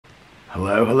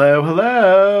Hello, hello,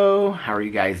 hello. How are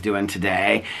you guys doing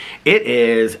today? It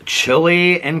is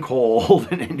chilly and cold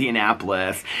in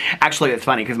Indianapolis. Actually, it's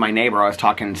funny because I was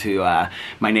talking to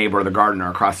my neighbor, the gardener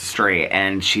across the street,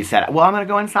 and she said, well, I'm going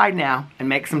to go inside now and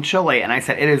make some chili. And I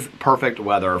said, it is perfect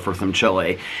weather for some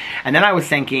chili. And then I was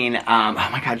thinking, oh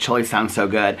my God, chili sounds so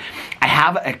good. I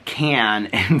have a can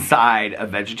inside of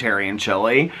vegetarian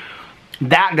chili.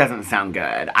 That doesn't sound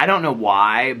good. I don't know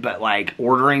why, but like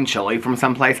ordering chili from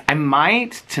someplace, I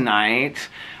might tonight.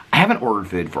 I haven't ordered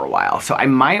food for a while, so I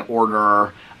might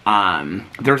order,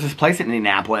 there's this place in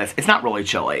Indianapolis. It's not really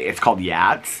chili. It's called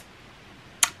Yats.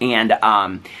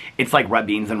 And it's like red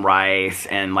beans and rice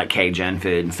and like Cajun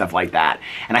food and stuff like that.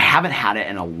 And I haven't had it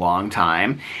in a long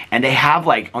time. And they have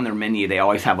like on their menu, they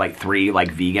always have like 3 like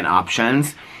vegan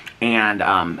options. And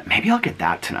maybe I'll get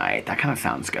that tonight. That kind of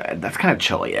sounds good. That's kind of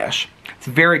chilly-ish. It's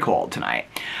very cold tonight.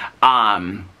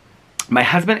 My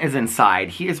husband is inside.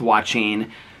 He is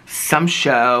watching some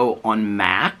show on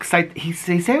Max. He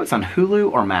said it was on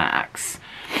Hulu or Max.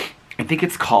 I think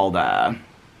it's called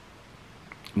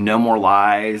No More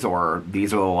Lies or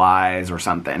These Are the Lies or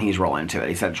something. He's real into it.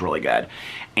 He said it's really good.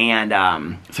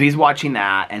 And so he's watching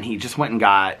that, and he just went and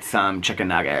got some chicken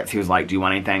nuggets. He was like, do you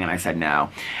want anything? And I said no.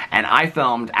 And I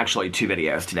filmed actually 2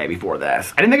 videos today before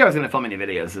this. I didn't think I was going to film any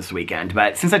videos this weekend,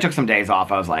 but since I took some days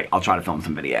off, I was like, I'll try to film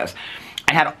some videos.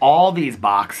 I had all these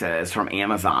boxes from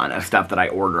Amazon of stuff that I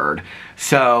ordered.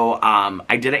 So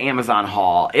I did an Amazon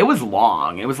haul. It was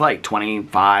long. It was like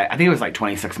 25, I think it was like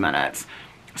 26 minutes.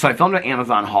 So I filmed an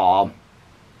Amazon haul.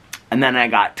 And then I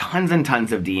got tons and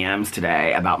tons of DMs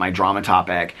today about my drama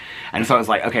topic. And so I was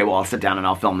like, okay, well, I'll sit down and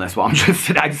I'll film this while I just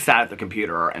sat at the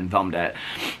computer and filmed it.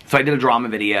 So I did a drama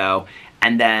video,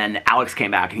 and then Alex came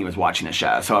back and he was watching a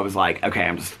show. So I was like, okay,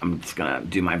 I'm just gonna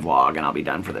do my vlog and I'll be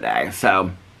done for the day.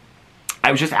 So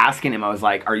I was just asking him, I was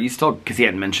like, are you still, because he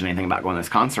hadn't mentioned anything about going to this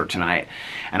concert tonight.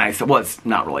 And I said, well, it's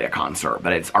not really a concert,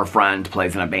 but it's our friend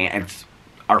plays in a band.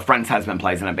 Our friend's husband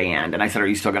plays in a band. And I said, are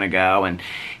you still going to go? And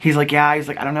he's like, yeah. He's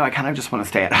like, I don't know. I kind of just want to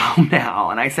stay at home now.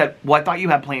 And I said, well, I thought you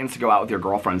had plans to go out with your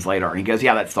girlfriends later. And he goes,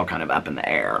 yeah, that's still kind of up in the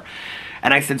air.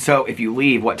 And I said, so if you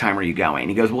leave, what time are you going?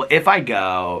 He goes, well, if I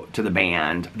go to the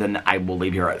band, then I will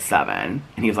leave here at 7. And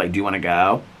he was like, do you want to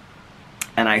go?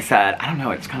 And I said, I don't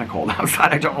know. It's kind of cold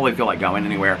outside. I don't really feel like going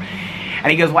anywhere. And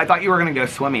he goes, well, I thought you were going to go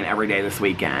swimming every day this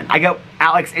weekend. I go,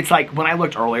 Alex, it's like, when I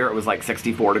looked earlier, it was like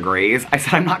 64 degrees. I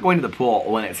said, I'm not going to the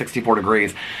pool when it's 64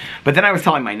 degrees. But then I was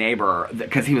telling my neighbor,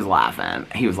 because he was laughing.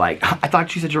 He was like, I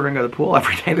thought you said you were going to go to the pool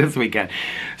every day this weekend.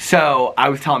 So I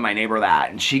was telling my neighbor that.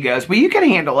 And she goes, well, you can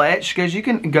handle it. She goes, you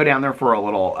can go down there for a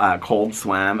little cold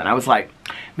swim. And I was like,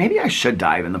 maybe I should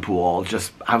dive in the pool.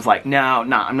 I was like, no,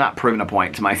 I'm not proving a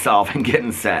point to myself and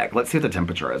getting sick. Let's see what the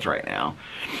temperature is right now.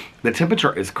 The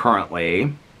temperature is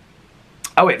currently,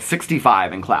 it's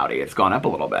 65 and cloudy. It's gone up a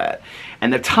little bit.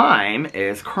 And the time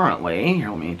is currently,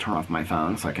 here, let me turn off my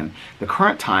phone so I can, the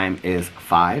current time is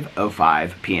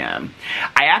 5:05 p.m.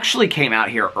 I actually came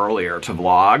out here earlier to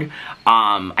vlog.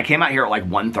 I came out here at like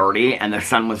 1:30 and the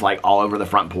sun was like all over the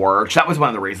front porch. That was one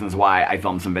of the reasons why I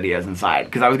filmed some videos inside,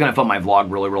 because I was going to film my vlog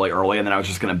really, really early, and then I was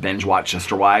just going to binge watch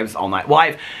Sister Wives all night. Well, I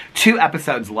have 2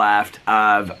 episodes left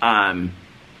of,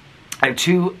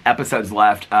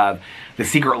 The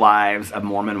Secret Lives of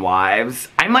Mormon Wives.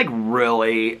 I'm like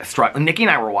really struck. Nikki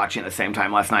and I were watching at the same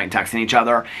time last night and texting each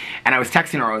other. And I was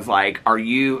texting her, I was like, are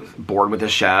you bored with the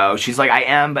show? She's like, I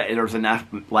am, but there's enough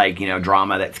like, you know,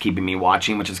 drama that's keeping me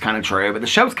watching, which is kind of true. But the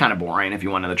show's kind of boring if you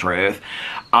want to know the truth.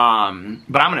 But I'm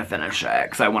going to finish it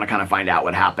because I want to kind of find out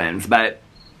what happens. But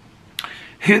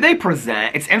who they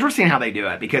present, it's interesting how they do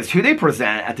it, because who they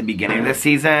present at the beginning of this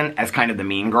season as kind of the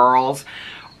mean girls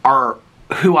are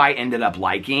who I ended up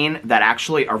liking, that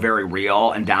actually are very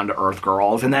real and down-to-earth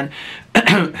girls. And then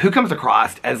who comes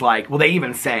across as like, well, they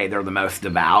even say they're the most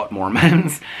devout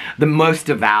Mormons. The most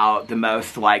devout, the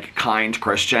most like kind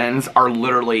Christians are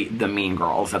literally the mean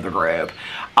girls of the group.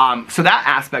 So that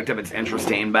aspect of it's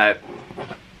interesting, but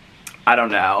I don't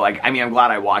know. Like, I mean, I'm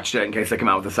glad I watched it in case they come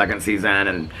out with the 2nd season.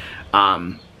 And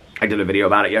I did a video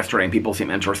about it yesterday and people seem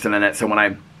interested in it. So when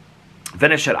I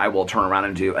finish it, I will turn around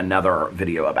and do another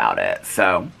video about it.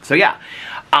 So yeah.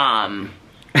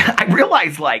 I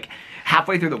realized like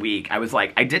halfway through the week, I was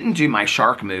like, I didn't do my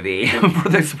shark movie for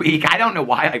this week. I don't know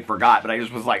why I forgot, but I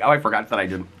just was like, oh, I forgot that I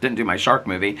didn't do my shark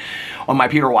movie on my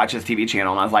Peter Watches TV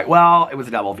channel. And I was like, well, it was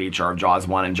a double feature of Jaws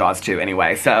 1 and Jaws 2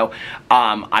 anyway. So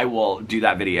I will do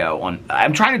that video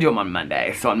I'm trying to do them on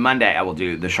Monday. So on Monday, I will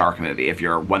do the shark movie if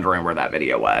you're wondering where that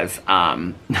video was.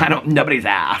 Nobody's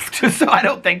asked. So I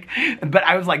don't think, but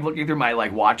I was like looking through my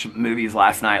like watch movies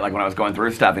last night, like when I was going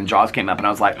through stuff, and Jaws came up and I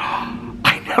was like, oh,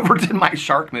 I never did my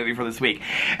shark movie for this week.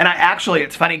 And I actually,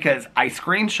 it's funny because I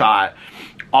screenshot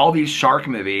all these shark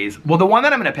movies. Well, the one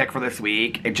that I'm going to pick for this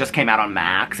week, it just came out on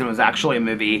Max, and it was actually a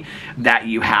movie that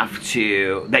you had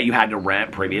to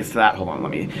rent previous to that. Hold on,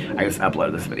 I just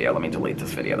uploaded this video. Let me delete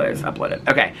this video that I just uploaded.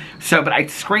 Okay, so, but I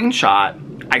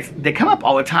screenshot, they come up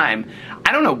all the time.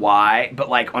 I don't know why, but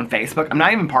like on Facebook, I'm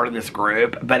not even part of this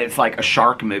group, but it's like a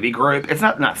shark movie group. It's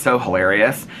not so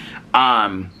hilarious.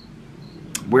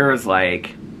 Whereas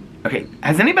like, okay,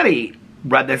 has anybody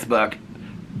read this book,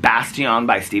 Bastion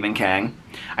by Stephen King?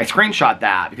 I screenshot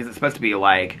that because it's supposed to be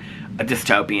like a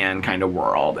dystopian kind of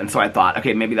world. And so I thought,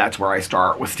 okay, maybe that's where I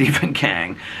start with Stephen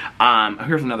King.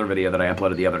 Here's another video that I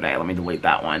uploaded the other day. Let me delete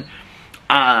that one.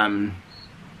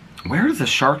 Where's the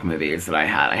shark movies that I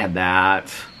had? I had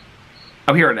that.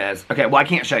 Oh, here it is. Okay, well, I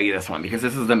can't show you this one because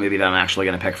this is the movie that I'm actually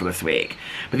going to pick for this week.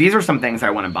 But these are some things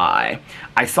I want to buy.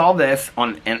 I saw this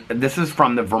on, and this is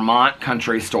from the Vermont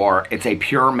Country Store. It's a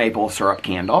pure maple syrup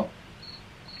candle.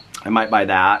 I might buy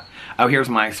that. Oh, here's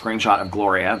my screenshot of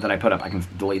Gloria that I put up. I can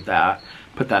delete that.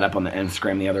 Put that up on the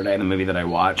Instagram the other day, the movie that I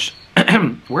watched.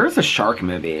 Where's the shark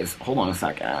movies? Hold on a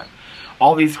second.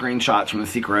 All these screenshots from the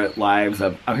secret lives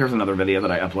of... Oh, here's another video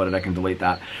that I uploaded. I can delete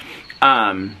that.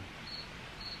 Oh,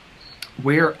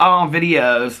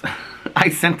 videos. I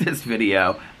sent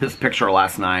this picture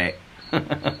last night.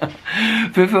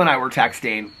 Fufu and I were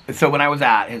texting. So when I was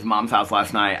at his mom's house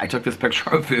last night, I took this picture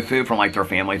of Fufu from like their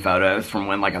family photos from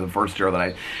when like the first year that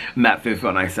I met Fufu,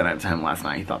 and I sent it to him last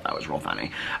night. He thought that was real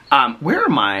funny. Where are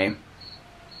my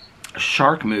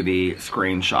shark movie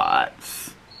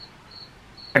screenshots?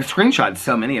 I've screenshotted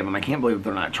so many of them. I can't believe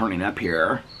they're not turning up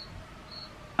here.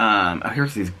 Oh,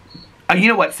 here's these. Oh, you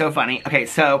know what's so funny? Okay,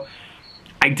 so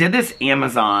I did this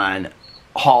Amazon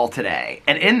haul today,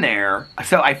 and in there,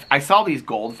 so I saw these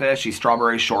goldfish, these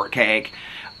strawberry shortcake,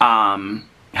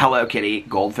 Hello Kitty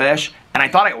goldfish, and I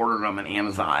thought I ordered them on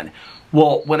Amazon.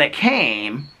 Well, when it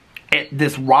came,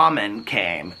 this ramen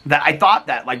came that I thought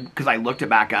that, like, because I looked it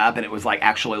back up and it was like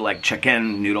actually like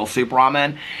chicken noodle soup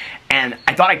ramen, and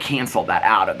I thought I canceled that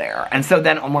out of there. And so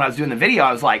then when I was doing the video,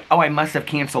 I was like, oh, I must have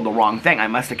canceled the wrong thing. I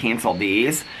must have canceled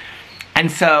these.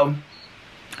 And so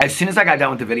as soon as I got done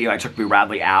with the video, I took Boo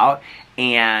Radley out,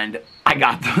 and I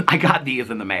got these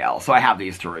in the mail, so I have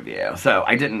these to review. So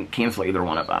I didn't cancel either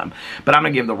one of them, but I'm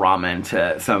gonna give the ramen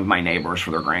to some of my neighbors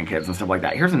for their grandkids and stuff like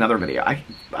that. Here's another video. I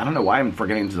don't know why I'm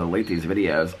forgetting to delete these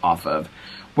videos off of.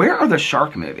 Where are the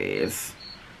shark movies?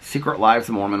 Secret Lives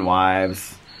of Mormon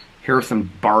Wives. Here are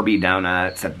some Barbie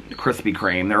donuts at Krispy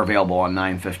Kreme. They're available on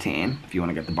 9/15 if you want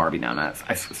to get the Barbie donuts.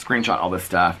 I screenshot all this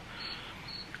stuff.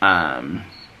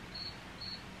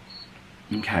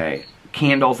 Okay.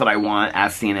 Candles that I want,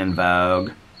 as seen in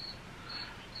Vogue.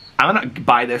 I'm going to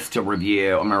buy this to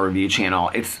review on my review channel.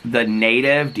 It's the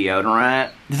Native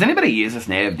deodorant. Does anybody use this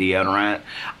Native deodorant?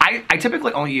 I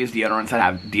typically only use deodorants that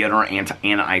have deodorant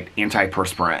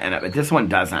antiperspirant in it, but this one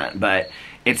doesn't. But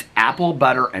it's apple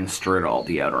butter and strudel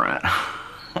deodorant.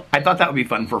 I thought that would be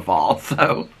fun for fall,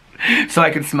 so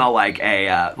I could smell like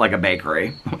a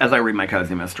bakery as I read my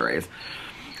cozy mysteries.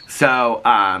 So,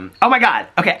 oh my god,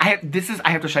 okay, I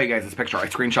have to show you guys this picture. I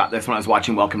screenshot this when I was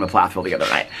watching Welcome to Plathville the other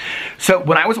night. So,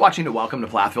 when I was watching Welcome to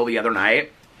Plathville the other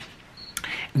night,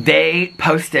 they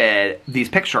posted these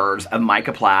pictures of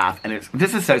Micah Plath, and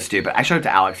this is so stupid. I showed it to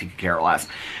Alex, he could care less.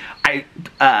 I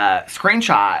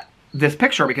screenshot this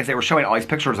picture because they were showing all these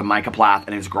pictures of Micah Plath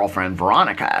and his girlfriend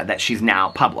Veronica, that she's now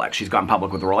public. She's gone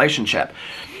public with a relationship.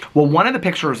 Well, one of the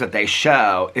pictures that they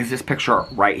show is this picture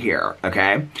right here,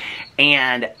 okay?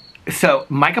 And so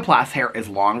Micah Plath's hair is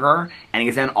longer, and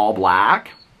he's in all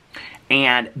black.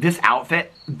 And this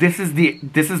outfit, this is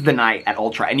the night at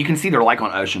Ultra, and you can see they're like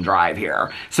on Ocean Drive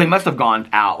here. So they must have gone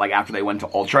out like after they went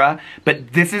to Ultra.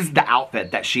 But this is the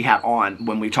outfit that she had on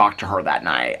when we talked to her that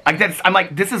night. I'm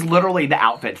like, this is literally the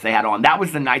outfits they had on. That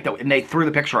was the night that, and they threw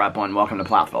the picture up on Welcome to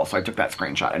Plathville. So I took that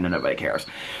screenshot, and nobody cares.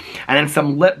 And then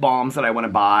some lip balms that I want to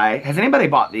buy. Has anybody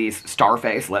bought these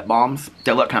Starface lip balms?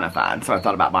 They look kind of fun, so I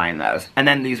thought about buying those. And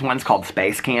then these ones called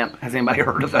Space Camp. Has anybody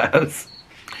heard of those?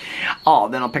 Oh,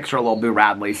 then I'll picture a little Boo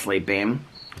Radley sleeping.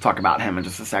 We'll talk about him in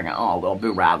just a second. Oh, little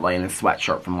Boo Radley in his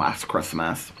sweatshirt from last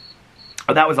Christmas.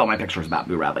 Oh, that was all my pictures about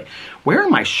Boo Radley. Where are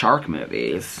my shark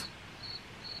movies?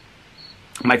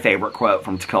 My favorite quote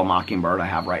from To Kill a Mockingbird I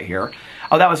have right here.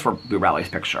 Oh, that was for Boo Radley's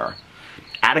picture.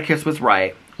 Atticus was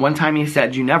right. One time he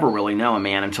said, you never really know a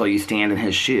man until you stand in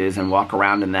his shoes and walk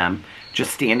around in them.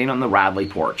 Just standing on the Radley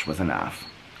porch was enough.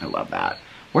 I love that.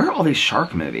 Where are all these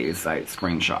shark movies I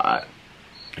screenshot?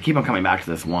 I keep on coming back to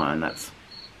this one.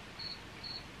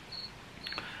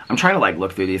 I'm trying to like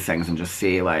look through these things and just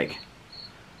see like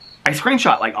I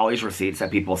screenshot like all these receipts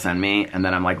that people send me, and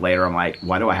then I'm like later I'm like,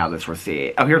 why do I have this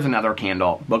receipt? Oh, here's another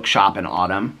candle, Bookshop in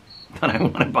Autumn, that I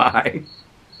want to buy.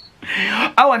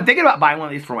 Oh, I'm thinking about buying one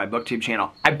of these for my booktube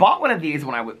channel. I bought one of these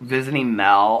when I was visiting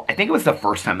Mel. I think it was the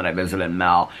first time that I visited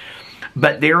Mel.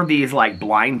 But they're these like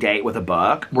blind date with a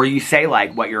book where you say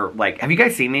like what you're like. Have you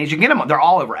guys seen these? You can get them. They're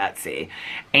all over Etsy.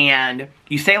 And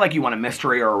you say like you want a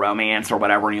mystery or a romance or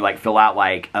whatever, and you like fill out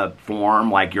like a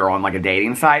form like you're on like a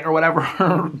dating site or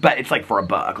whatever. But it's like for a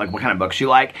book, like what kind of books you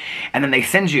like. And then they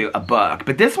send you a book.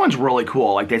 But this one's really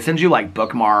cool. Like they send you like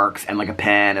bookmarks and like a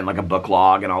pen and like a book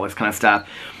log and all this kind of stuff.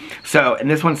 So, and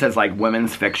this one says like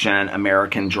Women's Fiction,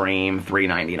 American Dream,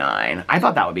 $3.99. I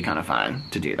thought that would be kind of fun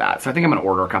to do that. So I think I'm going to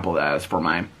order a couple of those for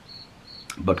my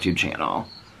booktube channel.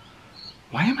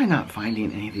 Why am I not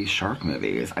finding any of these shark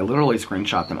movies? I literally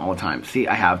screenshot them all the time. See,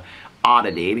 I have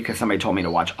Oddity because somebody told me to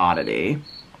watch Oddity.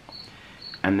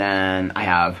 And then I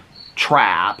have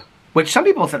Trap, which some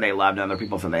people said they loved and other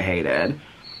people said they hated.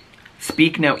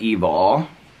 Speak No Evil.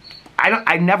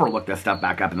 I never looked this stuff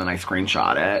back up and then I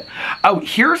screenshot it. Oh,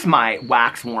 here's my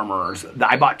wax warmers.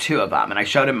 I bought 2 of them and I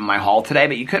showed them in my haul today,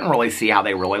 but you couldn't really see how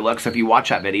they really look. So if you watch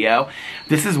that video,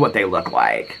 this is what they look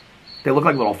like. They look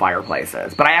like little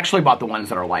fireplaces. But I actually bought the ones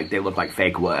that are like, they look like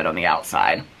fake wood on the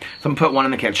outside. So I'm gonna put one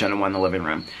in the kitchen and one in the living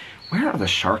room. Where are the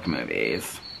shark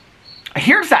movies?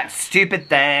 Here's that stupid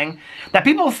thing that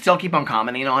people still keep on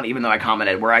commenting on, even though I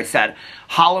commented, where I said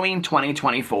Halloween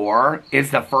 2024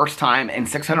 is the first time in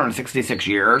 666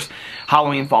 years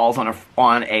Halloween falls on a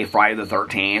Friday the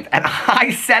 13th. And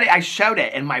I said it, I showed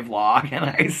it in my vlog, and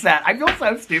I said, I feel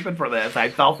so stupid for this. I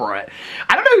fell for it.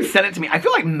 I don't know who sent it to me. I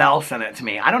feel like Mel sent it to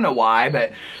me. I don't know why,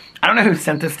 but I don't know who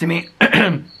sent this to me.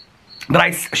 But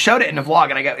I showed it in the vlog,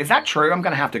 and I go, is that true? I'm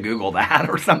going to have to Google that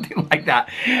or something like that.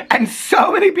 And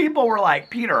so many people were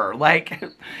like, Peter, like,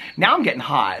 now I'm getting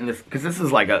hot, and because this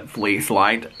is like a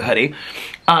fleece-lined hoodie.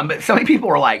 But so many people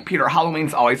were like, Peter,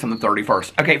 Halloween's always on the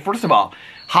 31st. Okay, first of all,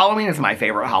 Halloween is my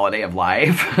favorite holiday of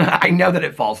life. I know that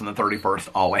it falls on the 31st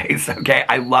always, okay?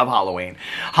 I love Halloween.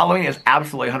 Halloween is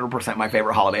absolutely 100% my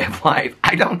favorite holiday of life.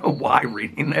 I don't know why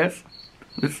reading this.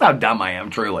 This is how dumb I am,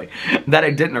 truly. That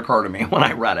it didn't occur to me when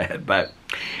I read it. But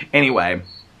anyway,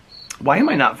 why am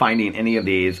I not finding any of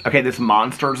these? Okay, this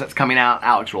Monsters that's coming out.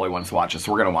 Alex really wants to watch this,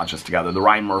 so we're going to watch this together. The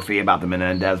Ryan Murphy about the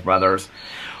Menendez brothers.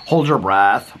 Hold Your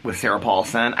Breath with Sarah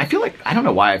Paulson. I feel like, I don't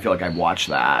know why I feel like I've watched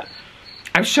that.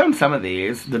 I've shown some of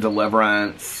these. The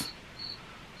Deliverance.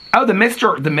 Oh, the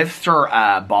Mr.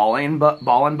 Ballin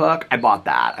book. I bought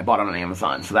that. I bought it on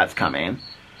Amazon, so that's coming.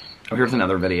 Oh, here's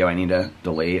another video I need to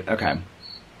delete. Okay.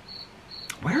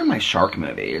 Where are my shark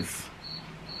movies?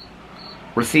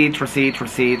 Receipts.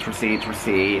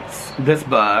 This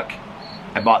book,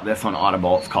 I bought this on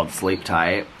Audible. It's called Sleep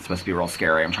Tight. It's supposed to be real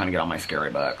scary. I'm trying to get all my scary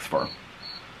books for...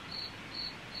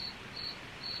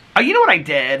 Oh, you know what I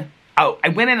did? Oh, I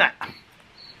went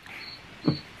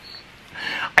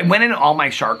in all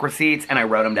my shark receipts and I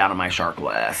wrote them down on my shark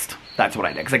list. That's what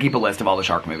I did, because I keep a list of all the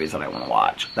shark movies that I want to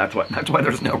watch. That's why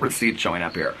there's no receipts showing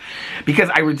up here.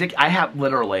 Because I have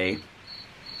literally...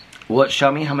 Will it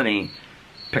show me how many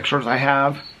pictures I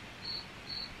have?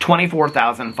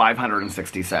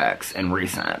 24,566 in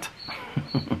recent.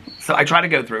 So I try to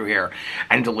go through here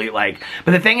and delete like...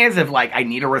 But the thing is, if like I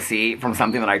need a receipt from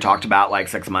something that I talked about like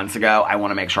 6 months ago, I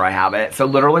want to make sure I have it. So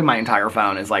literally my entire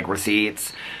phone is like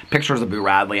receipts, pictures of Boo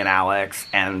Radley and Alex,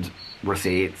 and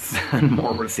receipts, and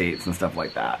more receipts and stuff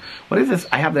like that. What is this?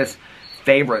 I have this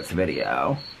favorites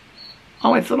video.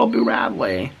 Oh, it's little Boo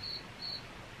Radley.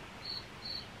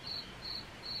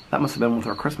 That must have been with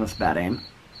our Christmas bedding.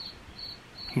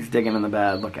 He's digging in the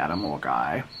bed. Look at him, little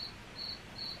guy.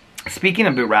 Speaking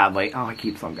of Boo Radley, oh, he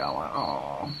keeps on going.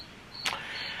 Oh.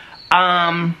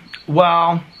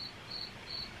 Well,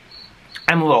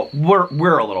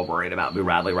 we're a little worried about Boo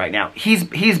Radley right now.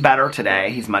 He's better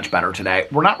today. He's much better today.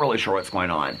 We're not really sure what's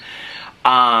going on.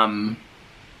 I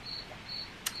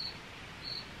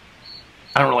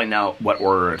don't really know what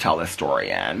order to tell this story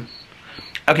in.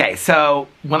 Okay, so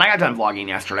when I got done vlogging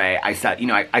yesterday, I said,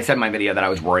 I said in my video that I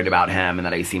was worried about him and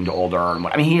that he seemed older. And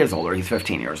I mean, he is older. He's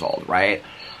 15 years old, right?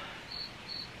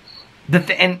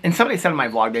 And somebody said in my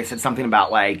vlog, they said something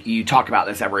about, like, you talk about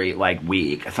this every, like,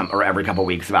 week, or every couple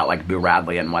weeks about, like, Boo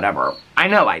Radley and whatever. I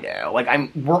know I do. Like, I'm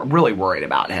really worried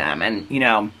about him. And,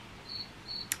 I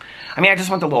mean, I just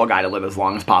want the little guy to live as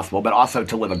long as possible, but also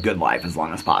to live a good life as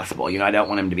long as possible. I don't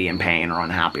want him to be in pain or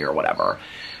unhappy or whatever.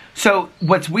 So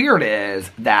what's weird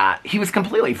is that he was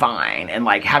completely fine and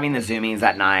like having the zoomies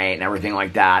at night and everything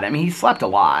like that. I mean, he slept a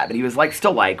lot, but he was like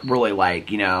still like really like,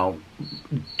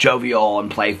 jovial and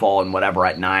playful and whatever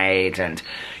at night, and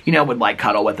would like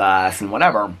cuddle with us and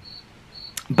whatever.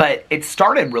 But it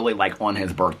started really like on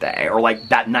his birthday, or like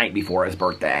that night before his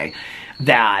birthday,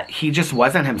 that he just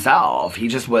wasn't himself. He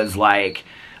just was like,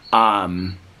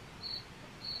 what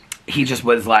do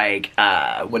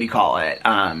you call it?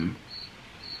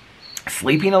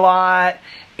 Sleeping a lot.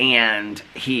 And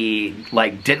he,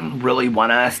 like, didn't really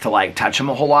want us to, like, touch him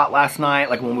a whole lot last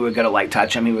night. Like, when we would go to, like,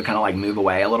 touch him, he would kind of, like, move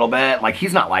away a little bit. Like,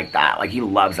 he's not like that. Like, he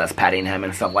loves us petting him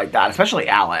and stuff like that, especially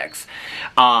Alex.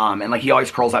 And, like, he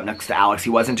always curls up next to Alex. He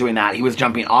wasn't doing that. He was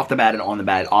jumping off the bed and on the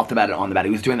bed, off the bed and on the bed.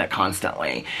 He was doing that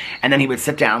constantly. And then he would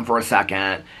sit down for a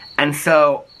second. And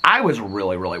so I was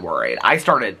really, really worried. I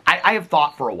have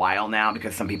thought for a while now,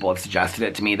 because some people have suggested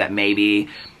it to me, that maybe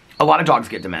a lot of dogs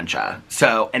get dementia.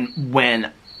 So, and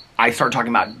when I started talking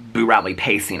about Boo Radley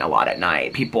pacing a lot at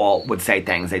night, people would say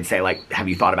things. They'd say, like, have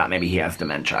you thought about maybe he has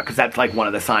dementia? Because that's, like, one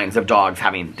of the signs of dogs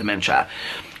having dementia,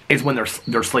 is when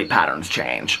their sleep patterns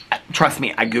change. Trust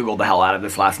me, I Googled the hell out of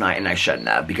this last night, and I shouldn't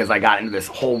have, because I got into this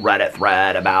whole Reddit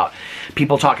thread about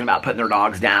people talking about putting their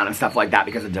dogs down and stuff like that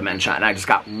because of dementia, and I just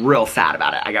got real sad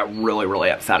about it. I got really,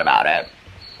 really upset about it.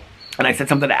 And I said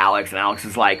something to Alex, and Alex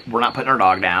is like, we're not putting our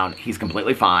dog down. He's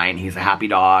completely fine. He's a happy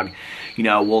dog. You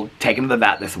know, we'll take him to the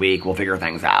vet this week. We'll figure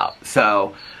things out.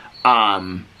 So,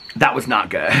 that was not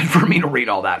good for me to read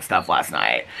all that stuff last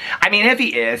night. I mean, if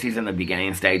he is, he's in the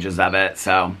beginning stages of it.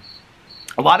 So,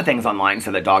 a lot of things online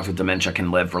say that dogs with dementia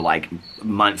can live for, like,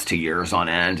 months to years on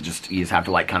end. You just have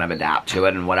to, like, kind of adapt to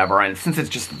it and whatever. And since it's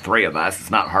just the three of us,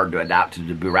 it's not hard to adapt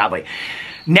to Boo Radley.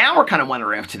 Now we're kind of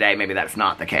wondering if today maybe that's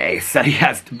not the case, that he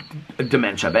has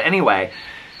dementia. But anyway,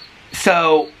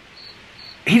 so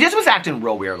he just was acting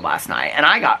real weird last night, and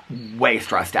I got way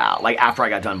stressed out, like, after I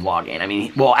got done vlogging. I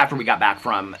mean, well, after we got back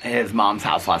from his mom's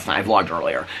house last night. I vlogged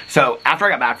earlier. So after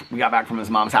we got back from his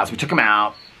mom's house, we took him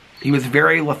out. He was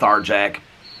very lethargic.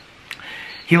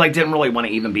 He, like, didn't really want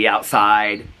to even be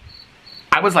outside.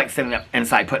 I was, like, sitting up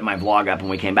inside putting my vlog up when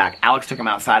we came back. Alex took him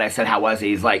outside. I said, how was he?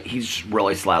 He's like, he's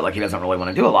really slow. Like, he doesn't really want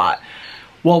to do a lot.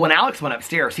 Well, when Alex went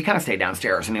upstairs, he kind of stayed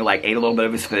downstairs, and he, like, ate a little bit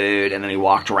of his food, and then he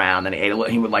walked around, and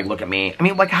he would, like, look at me. I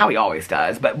mean, like, how he always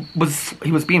does, but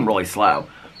he was being really slow.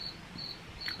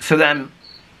 So then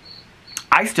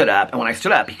I stood up, and when I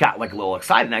stood up, he got, like, a little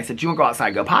excited, and I said, do you want to go outside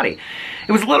and go potty?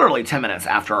 It was literally 10 minutes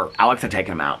after Alex had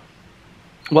taken him out.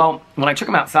 Well, when I took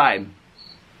him outside,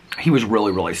 he was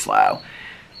really, really slow.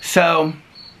 So,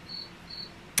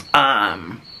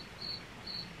 I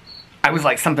was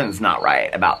like, something's not right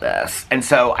about this. And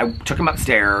so I took him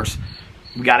upstairs,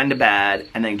 we got into bed,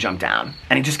 and then he jumped down.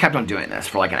 And he just kept on doing this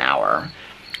for like an hour.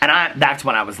 And that's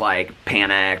when I was like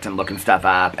panicked and looking stuff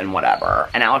up and whatever.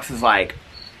 And Alex is like,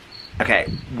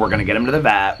 okay, we're going to get him to the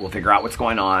vet. We'll figure out what's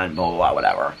going on, blah, blah, blah,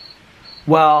 whatever.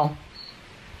 Well,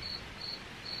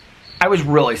 I was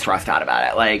really stressed out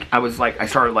about it. Like, I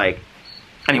started like,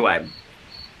 anyway.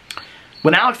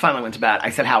 When Alex finally went to bed,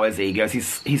 I said, how is he? He goes,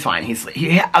 he's fine.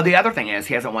 The other thing is,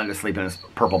 he hasn't wanted to sleep in his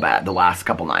purple bed the last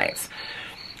couple nights.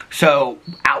 So,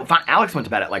 Alex went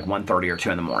to bed at like 1:30 or 2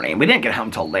 in the morning. We didn't get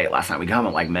home till late last night. We got home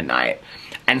at like midnight.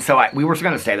 And so, we were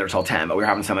going to stay there till 10, but we were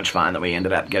having so much fun that we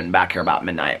ended up getting back here about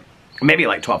midnight. Maybe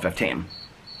like 12:15.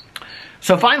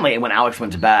 So finally, when Alex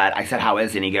went to bed, I said, how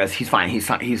is he? And he goes, he's fine.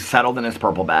 He's settled in his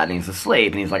purple bed, and he's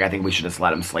asleep. And he's like, I think we should just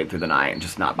let him sleep through the night and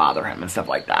just not bother him and stuff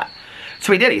like that.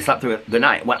 So he did. He slept through the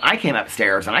night. When I came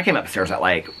upstairs, and I came upstairs at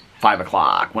like 5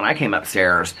 o'clock. When I came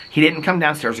upstairs, he didn't come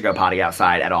downstairs to go potty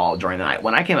outside at all during the night.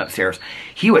 When I came upstairs,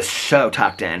 he was so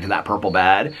tucked into that purple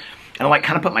bed. And I like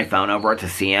kind of put my phone over it to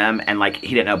see him. And like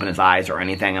he didn't open his eyes or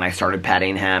anything. And I started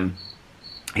petting him.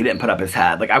 He didn't put up his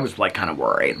head. Like I was like kind of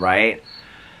worried, right?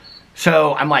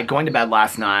 So I'm like going to bed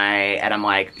last night. And I'm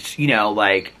like, you know,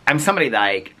 like I'm somebody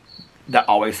that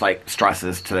always like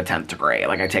stresses to the 10th degree.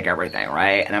 Like I take everything,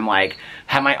 right? And I'm like,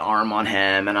 have my arm on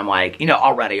him, and I'm like, you know,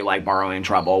 already like borrowing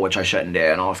trouble, which I shouldn't do,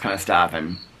 and all this kind of stuff.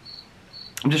 And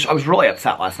I was really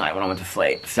upset last night when I went to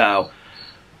sleep. So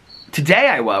today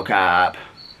I woke up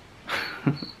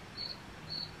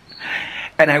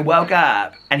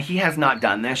and he has not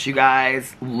done this, you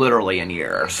guys, literally in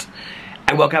years.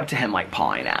 I woke up to him like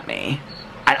pawing at me,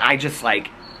 and I just like,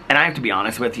 and I have to be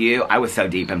honest with you, I was so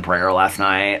deep in prayer last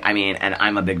night. I mean, and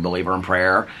I'm a big believer in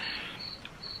prayer.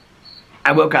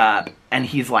 I woke up, and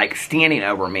he's, like, standing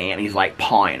over me, and he's, like,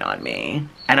 pawing on me.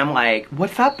 And I'm like,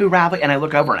 what's up, Boo Radley? And I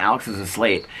look over, and Alex is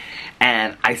asleep.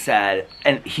 And I said,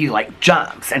 and he, like,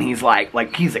 jumps, and he's,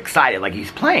 like he's excited, like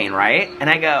he's playing, right? And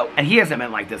I go, and he hasn't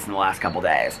been like this in the last couple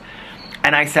days.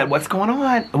 And I said, what's going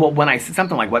on? Well, when I said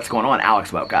something like, what's going on,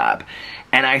 Alex woke up.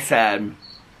 And I said,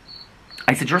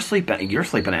 you're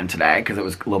sleeping in today, because it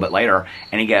was a little bit later.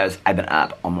 And he goes, I've been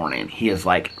up all morning. He is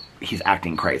like he's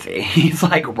acting crazy. He's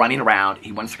like running around.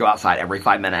 He wants to go outside every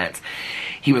 5 minutes.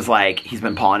 He was like, he's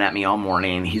been pawing at me all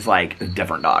morning. He's like a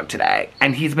different dog today.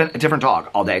 And he's been a different dog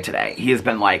all day today. He has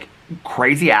been like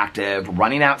crazy active,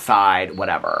 running outside,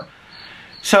 whatever.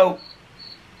 So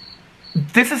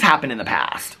this has happened in the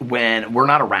past when we're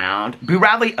not around. Boo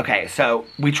Radley, okay, so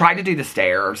we tried to do the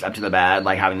stairs up to the bed,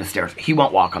 like having the stairs. He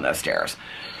won't walk on those stairs.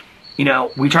 You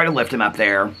know, we try to lift him up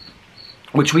there,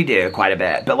 which we do quite a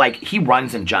bit, but like he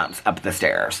runs and jumps up the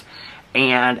stairs.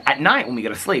 And at night when we go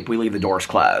to sleep, we leave the doors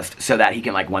closed so that he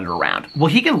can like wander around. Well,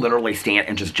 he can literally stand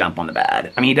and just jump on the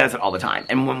bed. I mean, he does it all the time.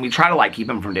 And when we try to like keep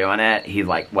him from doing it, he's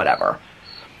like, whatever.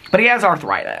 But he has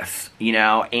arthritis, you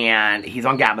know, and he's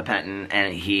on gabapentin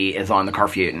and he is on the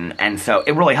Carfutin. And so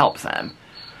it really helps him.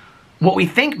 What we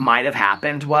think might have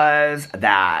happened was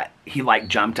that he like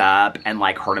jumped up and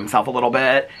like hurt himself a little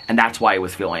bit. And that's why he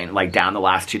was feeling like down the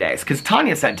last 2 days. Because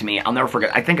Tanya said to me, I'll never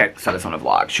forget, I think I said this on a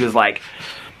vlog. She was like,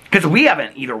 because we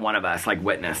haven't, either one of us, like,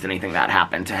 witnessed anything that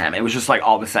happened to him. It was just, like,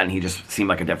 all of a sudden, he just seemed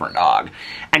like a different dog.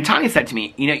 And Tanya said to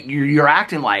me, you know, you're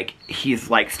acting like he's,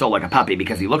 like, still like a puppy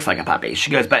because he looks like a puppy. She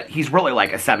goes, but he's really,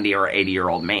 like, a 70 or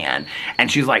 80-year-old man.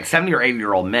 And she's like, 70 or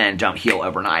 80-year-old men don't heal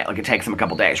overnight. Like, it takes them a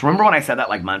couple days. Remember when I said that,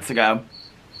 like, months ago?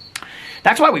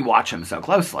 That's why we watch him so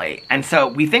closely. And so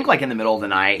we think, like, in the middle of the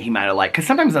night, he might have, like, because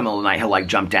sometimes in the middle of the night, he'll, like,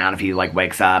 jump down if he, like,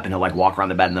 wakes up, and he'll, like, walk around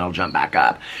the bed, and then he'll jump back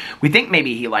up. We think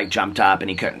maybe he, like, jumped up, and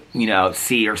he couldn't, you know,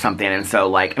 see or something, and so,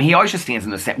 like, I mean, he always just stands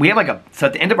in the same, we have, like, so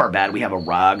at the end of our bed, we have a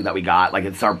rug that we got, like,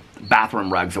 it's our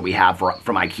bathroom rugs that we have from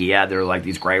Ikea. They're, like,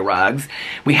 these gray rugs.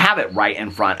 We have it right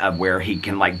in front of where he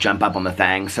can, like, jump up on the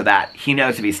thing, so that he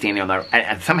knows if he's standing on the,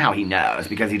 and somehow he knows,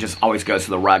 because he just always goes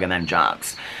to the rug and then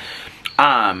jumps.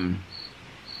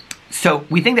 So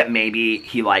we think that maybe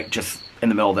he, like, just in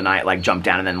the middle of the night, like, jumped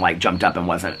down and then, like, jumped up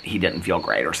and he didn't feel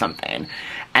great or something.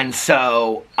 And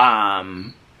so,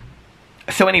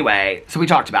 so anyway, so we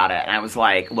talked about it, and I was,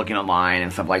 like, looking online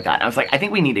and stuff like that. And I was like, I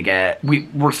think we need to get,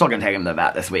 we're still going to take him to the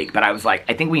vet this week, but I was like,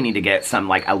 I think we need to get some,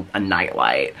 like, a night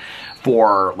light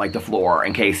for, like, the floor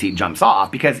in case he jumps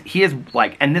off, because he is,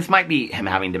 like, and this might be him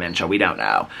having dementia, we don't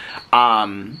know,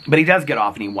 but he does get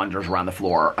off and he wanders around the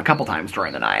floor a couple times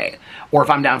during the night, or if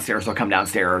I'm downstairs, he'll come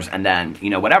downstairs and then,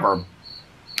 you know, whatever.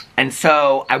 And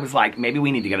so I was like, maybe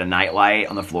we need to get a night light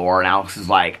on the floor. And Alex is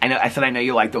like, I said, I know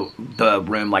you like the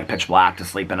room like pitch black to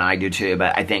sleep in, and I do too,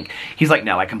 but I think, he's like,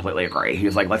 no, I completely agree. He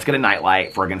was like, let's get a night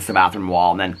light for against the bathroom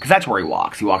wall, and then, because that's where he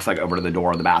walks. He walks like over to the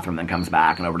door of the bathroom, then comes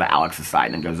back and over to Alex's side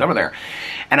and then goes over there.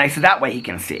 And I said, that way he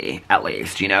can see, at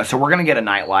least, you know? So we're going to get a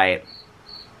night light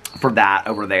for that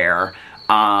over there.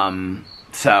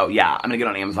 So yeah, I'm going to get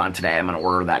on Amazon today. I'm going to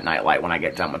order that night light when I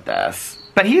get done with this.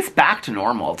 But he's back to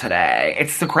normal today.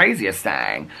 It's the craziest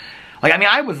thing. Like, I mean,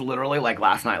 I was literally, like,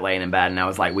 last night laying in bed, and I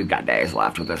was like, we've got days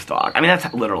left with this dog. I mean,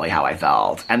 that's literally how I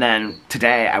felt. And then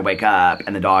today, I wake up,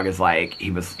 and the dog is like,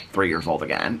 he was 3 years old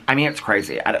again. I mean, it's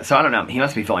crazy. So I don't know. He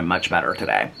must be feeling much better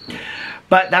today.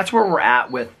 But that's where we're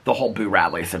at with the whole Boo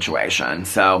Radley situation.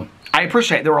 So I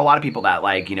appreciate, there were a lot of people that,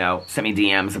 like, you know, sent me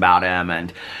DMs about him,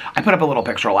 and I put up a little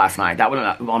picture last night. That was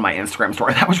on my Instagram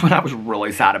story. That was when I was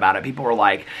really sad about it. People were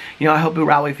like, you know, I hope Boo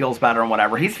Radley feels better and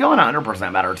whatever. He's feeling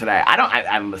 100% better today.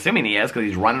 I'm assuming he is, because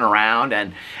he's running around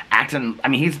and acting, I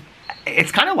mean,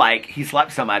 it's kind of like he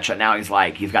slept so much that now he's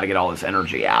like, he's got to get all this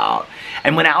energy out.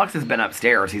 And when Alex has been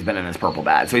upstairs, he's been in his purple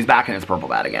bed. So he's back in his purple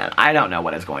bed again. I don't know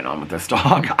what is going on with this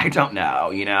dog. I don't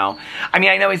know, you know. I mean,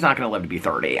 I know he's not going to live to be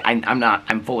 30.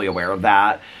 I'm fully aware of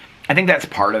that. I think that's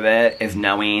part of it, is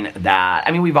knowing that,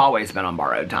 I mean, we've always been on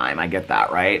borrowed time. I get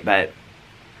that, right? But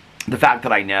the fact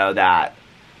that I know that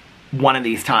one of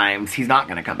these times he's not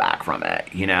going to come back from it,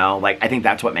 you know. Like, I think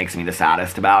that's what makes me the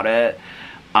saddest about it.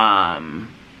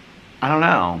 I don't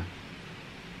know.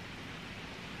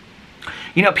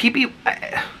 You know,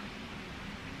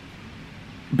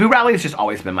 Boo Radley has just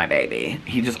always been my baby.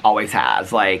 He just always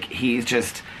has. Like, he's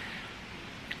just,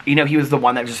 you know, he was the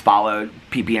one that just followed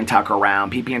Pee-Pee and Tucker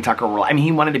around. Pee-Pee and Tucker were, I mean,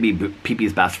 he wanted to be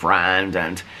Pee-Pee's best friend,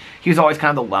 and he was always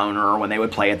kind of the loner. When they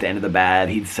would play at the end of the bed,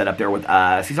 he'd sit up there with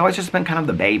us. He's always just been kind of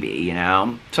the baby, you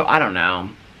know? So, I don't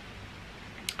know.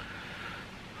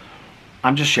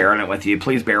 I'm just sharing it with you.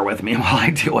 Please bear with me while I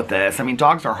deal with this. I mean,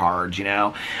 dogs are hard, you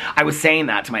know. I was saying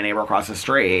that to my neighbor across the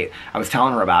street. I was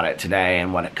telling her about it today,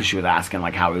 and because she was asking,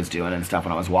 like, how he was doing and stuff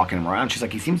when I was walking him around. She's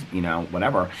like, he seems, you know,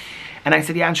 whatever. And I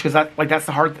said, yeah. And she goes, that's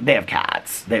the hard, they have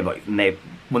cats. When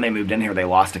they moved in here, they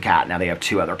lost a cat. Now they have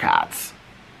 2 other cats.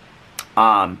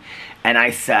 And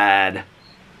I said,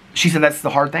 she said, that's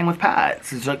the hard thing with pets.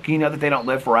 She's like, you know that they don't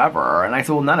live forever. And I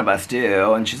said, well, none of us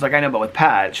do. And she's like, I know, but with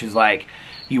pets, she's like,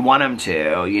 you want them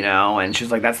to, you know, and she's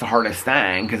like, that's the hardest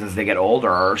thing, because as they get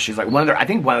older, she's like, I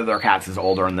think one of their cats is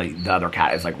older, and the other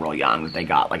cat is like real young, that they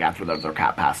got like after the other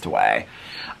cat passed away.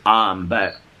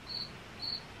 But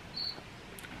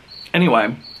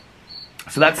anyway,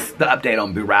 so that's the update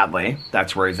on Boo Radley.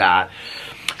 That's where he's at.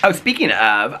 Oh, speaking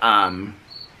of, I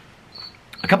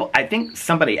think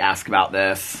somebody asked about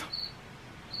this.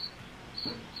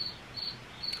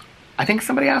 I think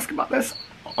somebody asked about this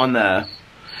on the,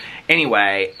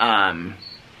 anyway,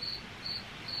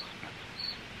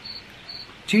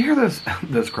 do you hear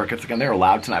those crickets again? They're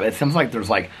loud tonight. It seems like there's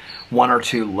like one or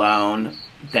two lone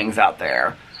things out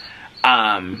there.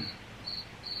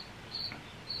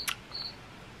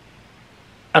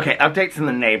 Okay, updates in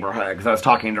the neighborhood, because I was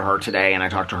talking to her today and I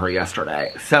talked to her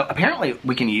yesterday. So apparently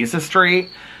we can use the street,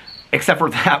 except for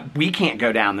that we can't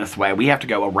go down this way. We have to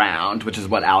go around, which is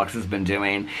what Alex has been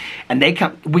doing. And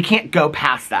we can't go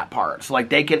past that part. So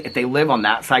like if they live on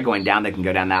that side going down, they can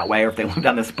go down that way. Or if they live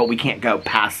down this, but we can't go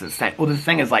past this thing. Well, this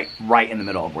thing is like right in the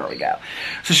middle of where we go.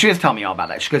 So she was telling me all about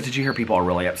that. She goes, did you hear people are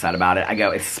really upset about it? I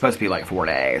go, it's supposed to be like 4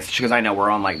 days. She goes, I know, we're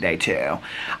on like day 2.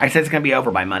 I said, it's going to be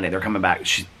over by Monday. They're coming back.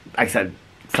 I said,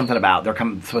 something about they're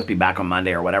supposed to be back on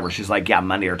Monday or whatever. She's like, yeah,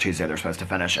 Monday or Tuesday they're supposed to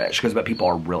finish it. She goes, but people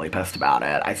are really pissed about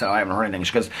it. I said, oh, I haven't heard anything.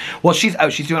 She goes, well, she's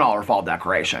doing all her fall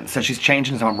decorations. So she's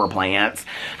changing some of her plants.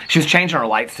 She was changing her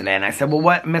lights today. And I said, well,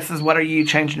 what are you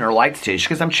changing your lights to? She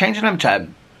goes, I'm changing them to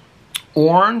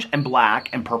orange and black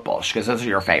and purple. She goes, those are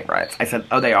your favorites. I said,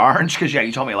 oh, they are? And she goes, yeah,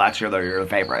 you told me last year they're your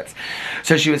favorites.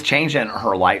 So she was changing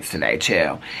her lights today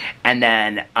too. And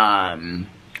then,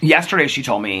 yesterday she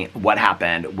told me what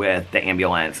happened with the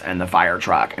ambulance and the fire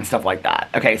truck and stuff like that.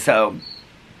 Okay, so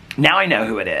now I know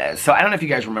who it is. So I don't know if you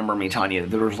guys remember me telling you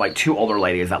that there was like 2 older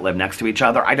ladies that live next to each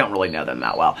other. I don't really know them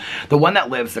that well. The one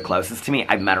that lives the closest to me,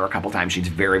 I've met her a couple times. She's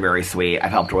very, very sweet. I've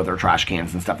helped her with her trash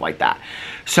cans and stuff like that.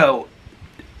 So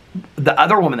the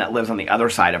other woman that lives on the other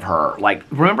side of her, like,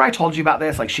 remember I told you about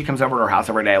this? Like, she comes over to her house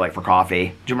every day, like, for coffee.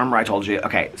 Do you remember I told you?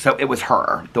 Okay, so it was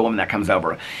her, the woman that comes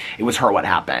over. It was her what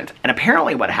happened. And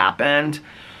apparently what happened,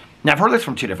 now I've heard this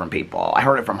from 2 different people. I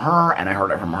heard it from her and I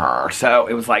heard it from her. So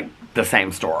it was like the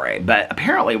same story. But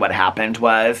apparently what happened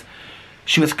was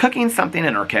she was cooking something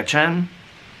in her kitchen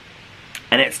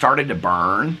and it started to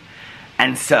burn.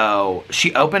 And so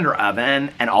she opened her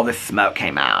oven and all this smoke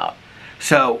came out.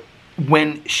 So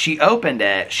when she opened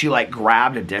it, she like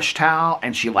grabbed a dish towel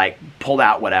and she like pulled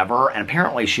out whatever, and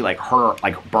apparently she like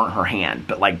burnt her hand,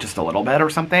 but like just a little bit or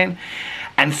something.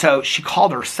 And so she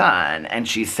called her son and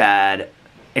she said,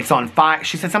 it's on fire.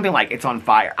 She said something like, it's on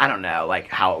fire. I don't know like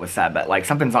how it was said, but like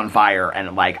something's on fire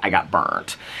and like I got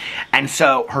burnt. And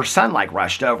so her son like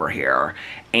rushed over here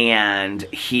and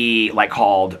he like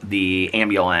called the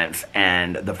ambulance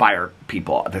and the fire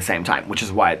people at the same time, which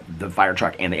is why the fire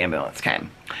truck and the ambulance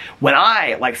came. When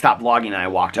I like stopped vlogging and I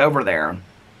walked over there,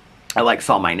 I like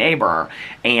saw my neighbor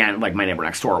and like my neighbor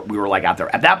next door. We were like out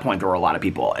there. At that point, there were a lot of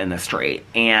people in the street,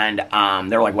 and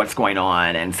they were like, "What's going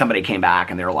on?" And somebody came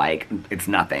back and they were like, "It's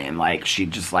nothing." Like she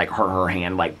just like hurt her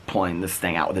hand like pulling this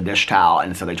thing out with a dish towel,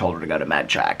 and so they told her to go to med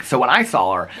check. So when I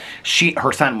saw her,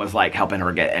 her son was like helping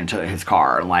her get into his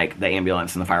car, and like the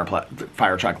ambulance and the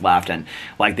fire truck left, and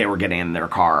like they were getting in their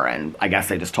car, and I guess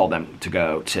they just told them to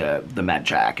go to the med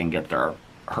check and get her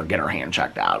hand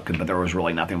checked out, but there was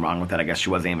really nothing wrong with it. I guess she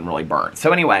wasn't even really burnt.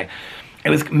 So anyway, it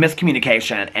was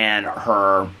miscommunication, and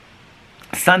her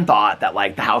son thought that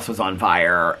like the house was on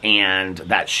fire and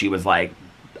that she was like,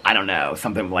 I don't know,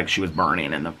 something like she was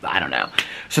burning, and I don't know.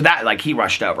 So that like he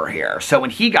rushed over here. So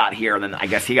when he got here, then I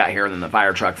guess he got here, and then the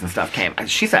fire trucks and stuff came.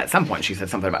 She said at some point, she said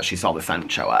something about she saw the sun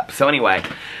show up. So anyway,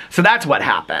 so that's what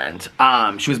happened.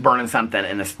 She was burning something,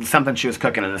 and something she was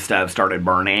cooking in the stove started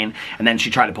burning, and then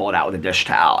she tried to pull it out with a dish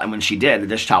towel. And when she did, the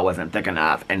dish towel wasn't thick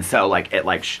enough, and so like it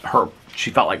like she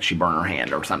felt like she burned her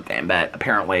hand or something, but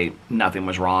apparently nothing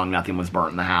was wrong, nothing was burnt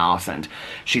in the house, and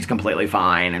she's completely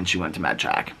fine, and she went to med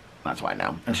check. That's why I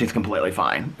know. And she's completely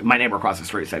fine. My neighbor across the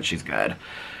street said she's good.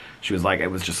 She was like, it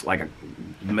was just like a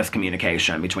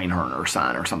miscommunication between her and her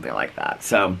son or something like that.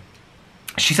 So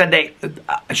she said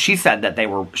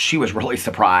that she was really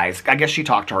surprised. I guess she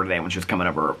talked to her today when she was coming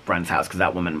over to her friend's house, because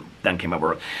that woman then came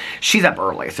over. She's up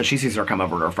early, so she sees her come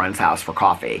over to her friend's house for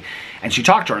coffee. And she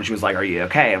talked to her, and she was like, are you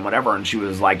okay? And whatever. And she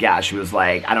was like, yeah. She was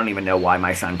like, I don't even know why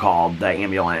my son called the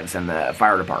ambulance and the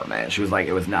fire department. She was like,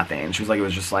 it was nothing. She was like, it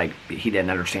was just like, he didn't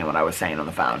understand what I was saying on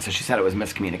the phone. So she said it was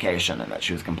miscommunication and that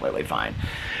she was completely fine.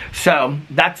 So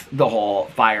that's the whole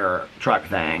fire truck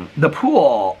thing. The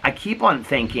pool, I keep on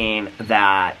thinking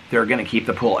that they're going to keep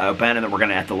the pool open and then we're going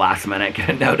to at the last minute get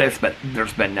a notice, but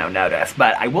there's been no notice.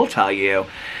 But I will tell you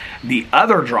The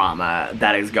other drama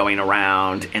that is going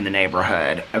around in the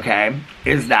neighborhood, okay,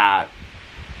 is that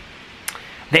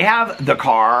they have the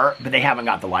car, but they haven't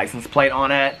got the license plate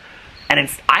on it. And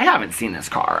I haven't seen this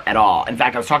car at all. In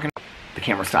fact, I was talking, the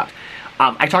camera stopped.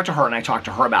 I talked to her and I talked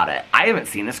to her about it. I haven't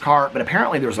seen this car, but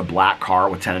apparently there's a black car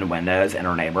with tinted windows in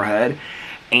our neighborhood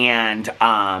and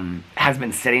has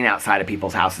been sitting outside of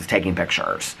people's houses taking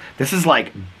pictures. This is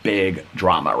like big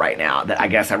drama right now that I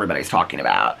guess everybody's talking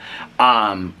about.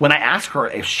 When I asked her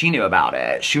if she knew about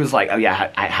it, she was like, oh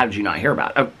yeah, how did you not hear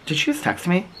about it? Oh, did she just text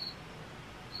me?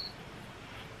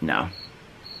 No.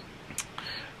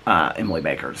 Emily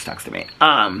Baker just texted me.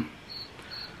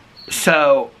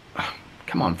 So,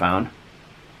 come on, phone.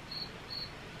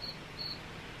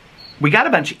 We got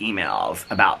a bunch of emails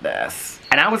about this,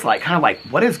 and I was like, kind of like,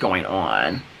 what is going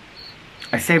on?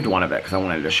 I saved one of it because I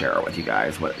wanted to share it with you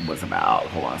guys what it was about.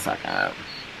 Hold on a second.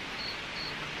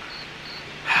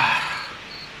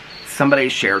 Somebody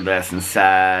shared this and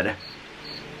said,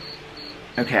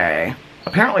 okay,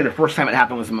 apparently the first time it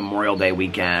happened was Memorial Day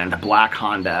weekend. A black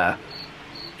Honda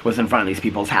was in front of these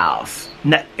people's house.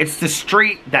 It's the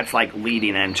street that's like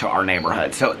leading into our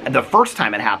neighborhood. So the first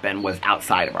time it happened was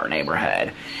outside of our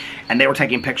neighborhood. And they were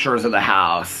taking pictures of the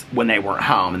house when they weren't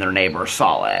home and their neighbors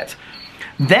saw it.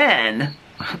 Then,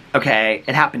 okay,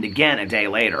 it happened again a day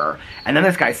later. And then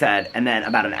this guy said, and then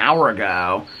about an hour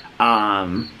ago,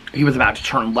 he was about to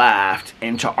turn left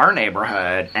into our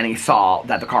neighborhood and he saw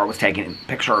that the car was taking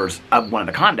pictures of one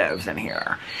of the condos in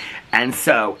here. And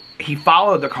so he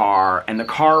followed the car and the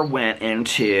car went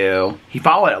into, he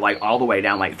followed it like all the way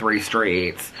down like 3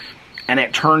 streets and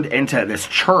it turned into this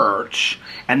church.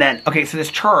 And then, okay, so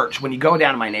this church, when you go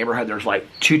down to my neighborhood, there's like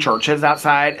 2 churches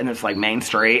outside and it's like Main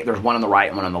Street. There's one on the right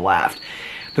and one on the left.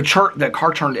 The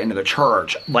car turned into the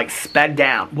church, like sped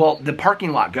down. Well, the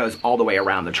parking lot goes all the way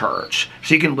around the church.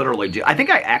 So you can literally do, I think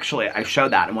I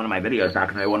showed that in one of my videos back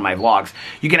in the day, one of my vlogs.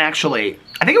 You can actually,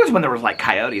 I think it was when there was like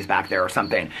coyotes back there or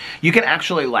something. You can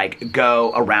actually like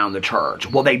go around the church.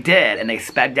 Well, they did, and they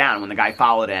sped down. When the guy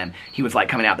followed him, he was like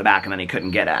coming out the back and then he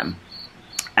couldn't get him.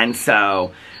 And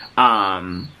so,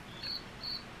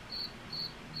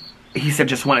 he said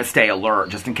just want to stay alert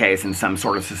just in case in some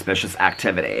sort of suspicious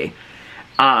activity.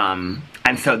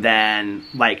 And so then,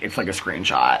 like, it's like a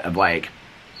screenshot of, like,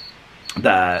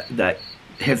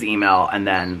 his email, and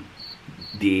then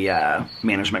the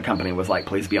management company was like,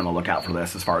 please be on the lookout for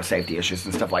this as far as safety issues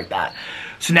and stuff like that.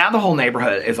 So now the whole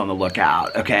neighborhood is on the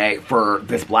lookout, okay, for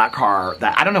this black car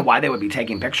that I don't know why they would be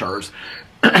taking pictures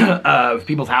of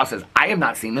people's houses. I have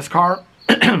not seen this car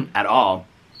at all.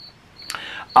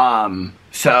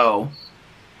 So,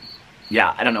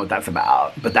 yeah, I don't know what that's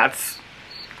about, but that's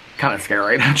kind of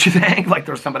scary, don't you think? Like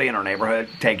there's somebody in our neighborhood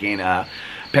taking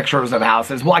pictures of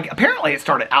houses. Well, like, apparently it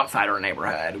started outside our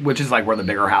neighborhood, which is like where the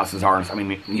bigger houses are. I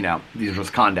mean, you know, these are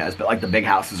just condos, but like the big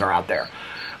houses are out there.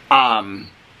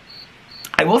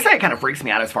 I will say it kind of freaks me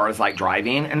out as far as like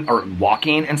driving or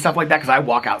walking and stuff like that, because I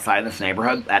walk outside this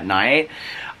neighborhood at night,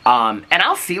 and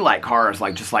I'll see like cars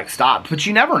like just like stopped, but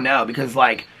you never know because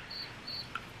like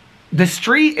the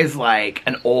street is like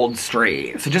an old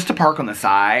street, so just to park on the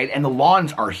side, and the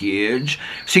lawns are huge,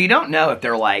 so you don't know if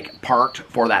they're like parked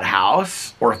for that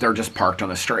house or if they're just parked on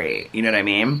the street, you know what I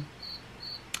mean?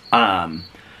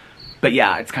 But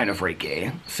yeah, it's kind of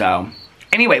freaky. So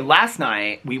anyway, last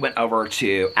night we went over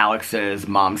to Alex's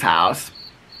mom's house,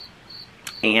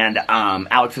 and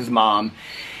Alex's mom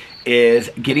is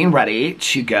getting ready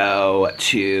to go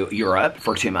to Europe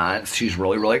for 2 months. She's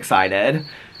really, really excited.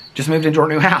 Just moved into her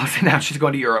new house, and now she's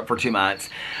going to Europe for 2 months.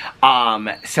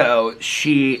 So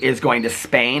she is going to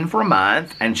Spain for a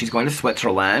month, and she's going to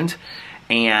Switzerland,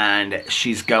 and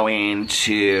she's going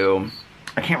to,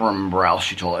 I can't remember where else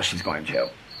she told us she's going to.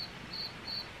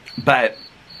 But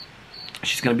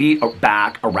she's going to be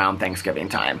back around Thanksgiving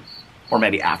time, or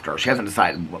maybe after. She hasn't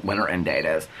decided when her end date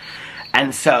is.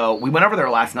 And so we went over there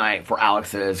last night for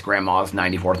Alex's grandma's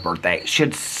 94th birthday. She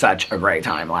had such a great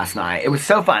time last night. It was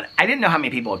so fun. I didn't know how many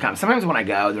people had come. Sometimes when I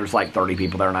go, there's like 30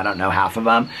 people there and I don't know half of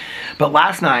them. But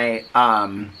last night,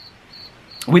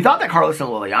 we thought that Carlos and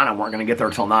Liliana weren't going to get there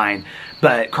till 9.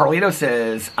 But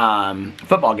Carlitos'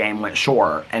 football game went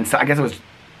short. And so I guess it was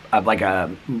like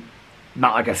a,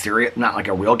 not like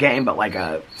a real game, but like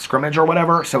a scrimmage or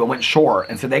whatever. So it went short.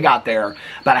 And so they got there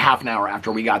about a half an hour after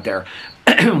we got there.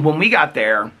 When we got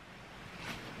there,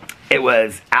 it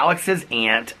was Alex's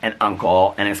aunt and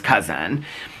uncle and his cousin,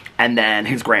 and then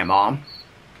his grandma.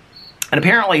 And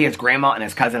apparently his grandma and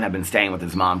his cousin have been staying with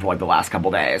his mom for like the last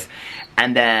couple days.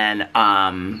 And then,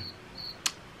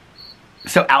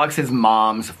 so Alex's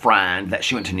mom's friend that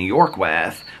she went to New York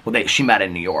with well, she met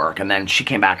in New York, and then she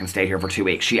came back and stayed here for 2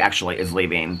 weeks. She actually is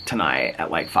leaving tonight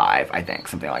at like 5, I think,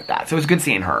 something like that. So it was good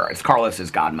seeing her. It's Carlos's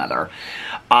godmother.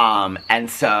 And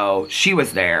so she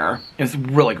was there. It was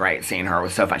really great seeing her. It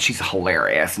was so fun. She's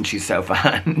hilarious, and she's so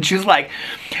fun. She was like,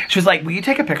 will you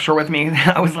take a picture with me?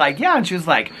 I was like, yeah. And she was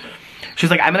like,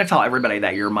 I'm going to tell everybody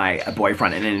that you're my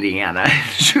boyfriend in Indiana.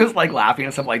 She was like laughing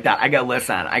and stuff like that. I go,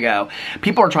 listen,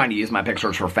 people are trying to use my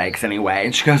pictures for fakes anyway.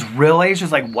 And she goes, really?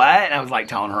 She's like, what? And I was like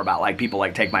telling her about like people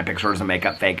like take my pictures and make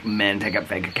up fake, men take up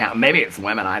fake accounts. Maybe it's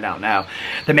women, I don't know.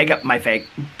 They make up fake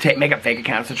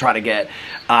accounts to try to get,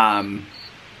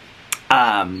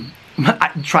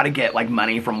 I try to get like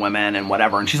money from women and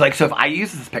whatever. And she's like, so if I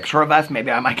use this picture of us,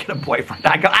 maybe I might get a boyfriend.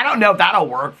 I go, I don't know if that'll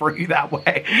work for you that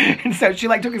way. And so she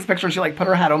like took this picture, she like put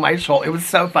her head on my shoulder. It was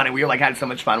so funny. We were like had so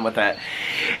much fun with it.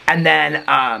 And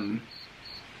then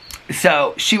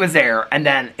so she was there, and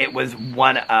then it was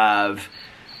one of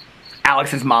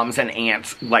Alex's mom's and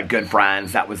aunt's like good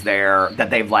friends that was there that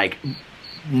they've like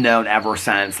known ever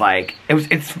since. Like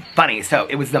it's funny. So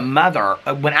it was the mother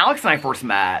when Alex and I first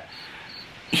met.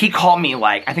 He called me,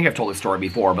 like, I think I've told this story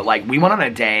before, but, like, we went on a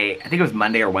day, I think it was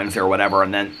Monday or Wednesday or whatever,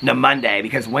 and then, no, Monday,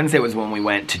 because Wednesday was when we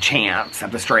went to Champs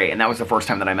up the street, and that was the first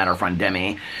time that I met our friend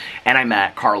Demi, and I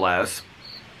met Carlos.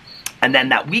 And then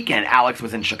that weekend, Alex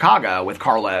was in Chicago with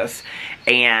Carlos,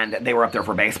 and they were up there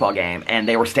for a baseball game, and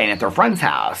they were staying at their friend's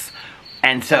house.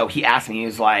 And so he asked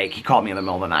me, he called me in the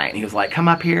middle of the night, and he was like, come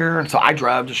up here. And so I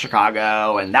drove to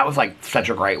Chicago, and that was, like, such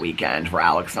a great weekend for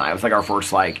Alex and I. It was, like, our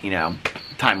first, like, you know,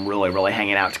 time really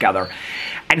hanging out together.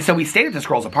 And so we stayed at this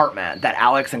girl's apartment that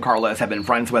Alex and Carlos have been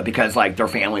friends with because, like, their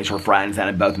families were friends and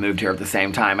had both moved here at the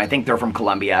same time. I think they're from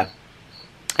Colombia.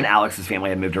 And Alex's family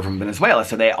had moved her from Venezuela,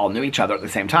 so they all knew each other at the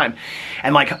same time.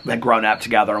 And, like, had grown up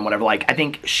together and whatever. Like, I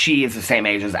think she is the same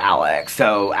age as Alex.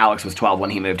 So, Alex was 12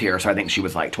 when he moved here, so I think she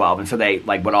was, like, 12. And so they,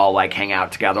 like, would all, like, hang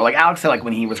out together. Like, Alex said, like,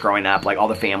 when he was growing up, like, all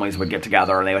the families would get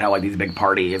together and they would have, like, these big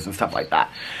parties and stuff like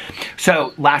that.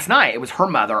 So, last night, it was her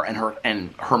mother and her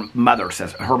mother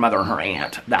and her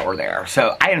aunt that were there.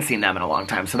 So, I hadn't seen them in a long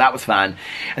time, so that was fun.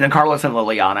 And then Carlos and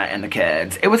Liliana and the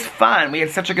kids. It was fun. We had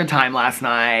such a good time last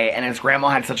night, and his grandma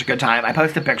had such a good time. I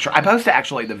posted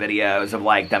actually the videos of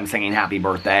like them singing happy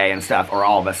birthday and stuff, or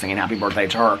all of us singing happy birthday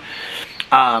to her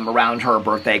around her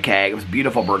birthday cake. It was a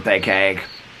beautiful birthday cake.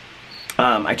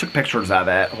 I took pictures of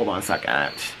it. Hold on a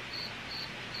second.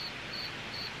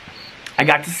 I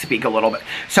got to speak a little bit.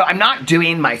 So I'm not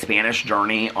doing my Spanish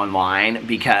journey online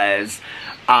because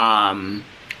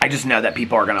I just know that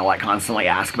people are going to like constantly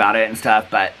ask about it and stuff,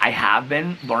 but I have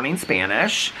been learning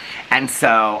Spanish, and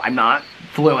so I'm not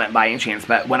fluent by any chance,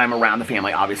 but when I'm around the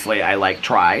family, obviously I like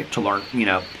try to learn, you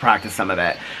know, practice some of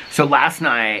it. So last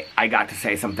night I got to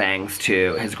say some things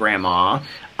to his grandma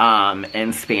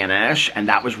in Spanish, and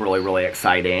that was really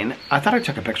exciting. I thought I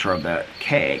took a picture of the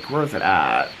cake. Where is it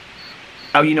at?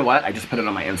 Oh, you know what? I just put it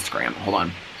on my Instagram. Hold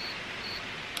on.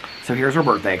 So here's her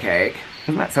birthday cake.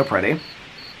 Isn't that so pretty?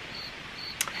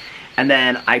 And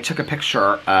then I took a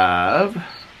picture of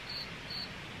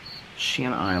she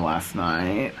and I last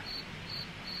night.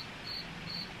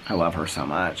 I love her so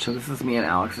much. So this is me and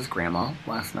Alex's grandma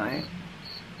last night.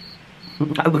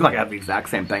 I look like I have the exact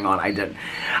same thing on. I didn't.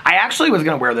 I actually was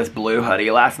going to wear this blue hoodie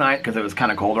last night because it was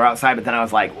kind of colder outside, but then I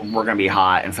was like, we're going to be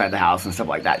hot inside the house and stuff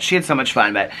like that. She had so much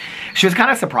fun, but she was kind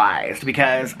of surprised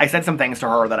because I said some things to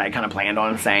her that I kind of planned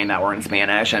on saying that were in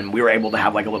Spanish, and we were able to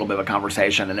have like a little bit of a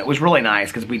conversation, and it was really nice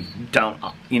because we don't,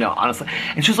 you know, honestly.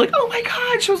 And she was like, oh my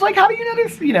God. She was like, how do you know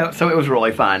this? You know, so it was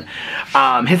really fun.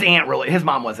 His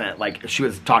mom wasn't, like, she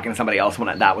was talking to somebody else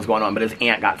when that was going on, but his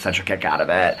aunt got such a kick out of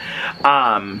it.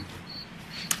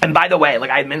 And by the way,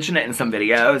 like, I had mentioned it in some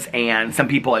videos, and some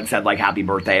people had said, like, happy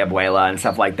birthday, abuela, and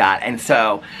stuff like that. And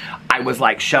so I was,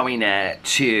 like, showing it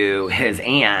to his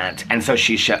aunt, and so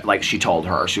she told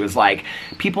her. She was like,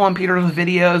 people on Peter's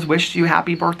videos wished you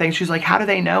happy birthday. And she was like, how do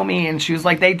they know me? And she was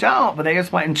like, they don't, but they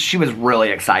just went, and she was really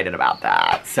excited about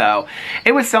that. So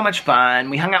it was so much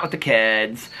fun. We hung out with the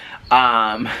kids.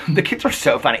 The kids are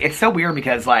so funny. It's so weird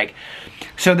because, like,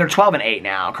 so they're 12 and 8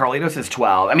 now. Carlitos is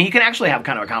 12. I mean, you can actually have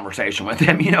kind of a conversation with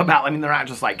them, you know, about, I mean, they're not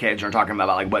just like kids. They're talking about,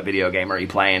 like, what video game are you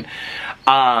playing?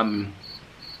 And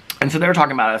so they were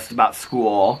talking about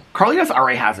school. Carlitos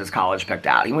already has his college picked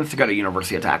out. He wants to go to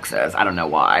University of Texas. I don't know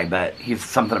why, but he's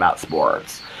something about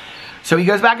sports. So he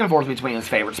goes back and forth between his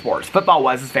favorite sports. Football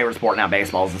was his favorite sport. Now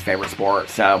baseball is his favorite sport.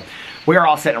 So we were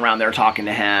all sitting around there talking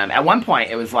to him. At one point,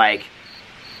 it was like,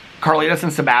 Carlitos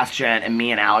and Sebastian and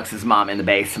me and Alex's mom in the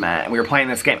basement, and we were playing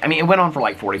this game. I mean, it went on for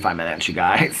like 45 minutes, you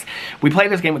guys. We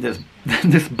played this game with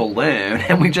this balloon,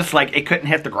 and we just, like, it couldn't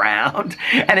hit the ground.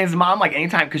 And his mom, like,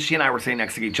 anytime, because she and I were sitting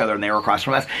next to each other, and they were across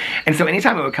from us, and so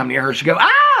anytime it would come near her, she'd go,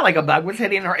 ah, like a bug was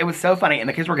hitting her. It was so funny, and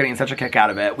the kids were getting such a kick out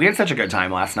of it. We had such a good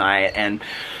time last night, and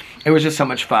it was just so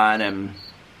much fun, and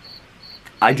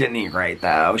I didn't eat great,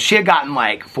 though. She had gotten,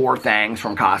 like, 4 things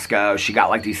from Costco. She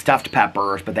got, like, these stuffed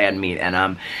peppers, but they had meat in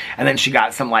them. And then she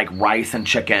got some, like, rice and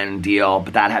chicken deal,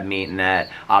 but that had meat in it,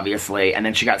 obviously. And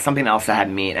then she got something else that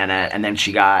had meat in it. And then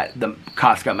she got the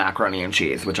Costco macaroni and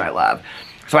cheese, which I love.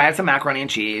 So I had some macaroni and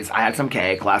cheese. I had some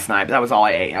cake last night, but that was all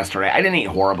I ate yesterday. I didn't eat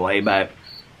horribly, but...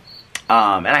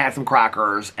 and I had some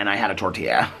crackers, and I had a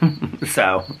tortilla.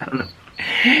 So, I don't know.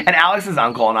 And Alex's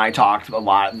uncle and I talked a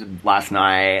lot last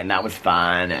night, and that was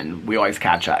fun, and we always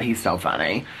catch up. He's so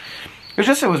funny. It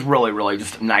was really, really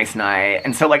just a nice night.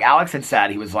 And so, like, Alex had said,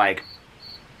 he was like,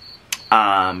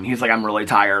 I'm really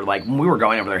tired. Like, when we were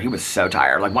going over there, he was so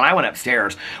tired. Like, when I went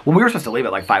upstairs, when we were supposed to leave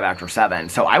at, like, 5 after 7,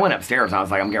 so I went upstairs, and I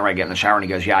was like, I'm getting ready to get in the shower, and he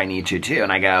goes, yeah, I need to, too.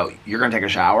 And I go, you're gonna take a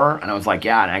shower? And I was like,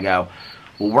 yeah. And I go,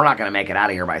 well, we're not going to make it out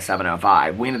of here by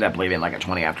 7:05. We ended up leaving like at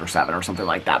 20 after 7 or something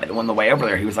like that. But on the way over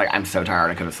there, he was like, I'm so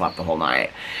tired. I could have slept the whole night.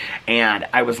 And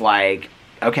I was like,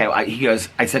 okay. He goes,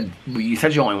 I said, well, you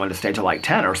said you only wanted to stay till like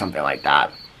 10 or something like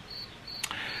that.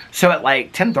 So at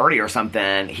like 10:30 or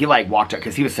something, he like walked up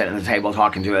because he was sitting at the table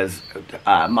talking to his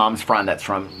mom's friend that's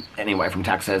from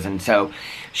Texas. And so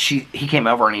he came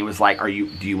over and he was like, do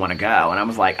you want to go? And I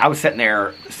was like, I was sitting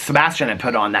there. Sebastian had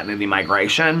put on that movie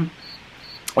Migration,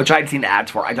 which I'd seen the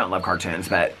ads for. I don't love cartoons,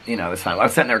 but, you know, it was fun. I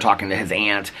was sitting there talking to his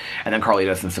aunt, and then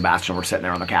Carlitos and Sebastian were sitting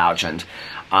there on the couch, and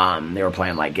they were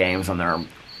playing, like, games on their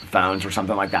phones or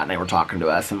something like that, and they were talking to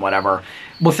us and whatever.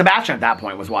 Well, Sebastian at that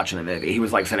point was watching the movie. He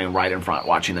was, like, sitting right in front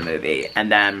watching the movie. And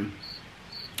then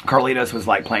Carlitos was,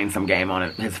 like, playing some game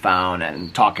on his phone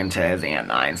and talking to his aunt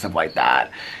and I and stuff like that.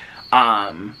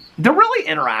 They're really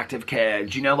interactive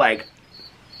kids, you know, like,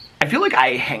 I feel like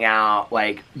I hang out,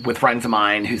 like, with friends of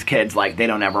mine whose kids, like, they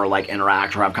don't ever, like,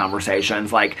 interact or have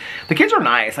conversations. Like, the kids are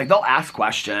nice. Like, they'll ask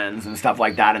questions and stuff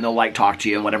like that, and they'll, like, talk to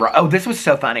you and whatever. Oh, this was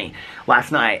so funny.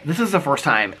 Last night, this is the first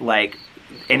time, like,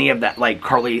 any of that, like,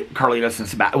 Carlitos and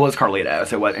Sebastian, well, it's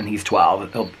Carlitos, and he's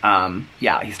 12.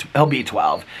 He'll be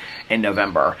 12 in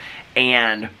November.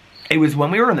 And it was when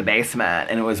we were in the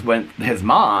basement, and it was when his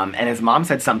mom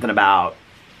said something about,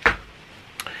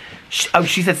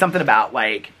 she said something about,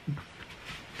 like,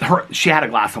 she had a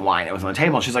glass of wine. It was on the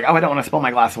table. And she's like, oh, I don't want to spill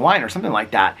my glass of wine or something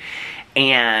like that.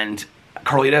 And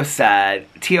Carlitos said,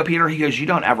 Tio Peter, he goes, you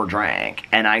don't ever drink.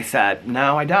 And I said,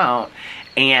 no, I don't.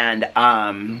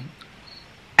 And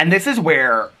this is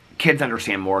where kids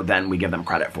understand more than we give them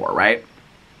credit for, right?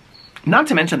 Not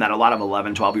to mention that a lot of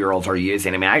 11, 12-year-olds are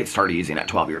using. I mean, I started using at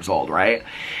 12 years old, right?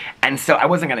 And so I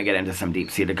wasn't going to get into some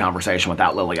deep-seated conversation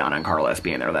without Liliana and Carlos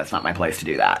being there. That's not my place to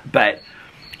do that. But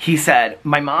he said,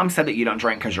 my mom said that you don't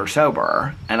drink because you're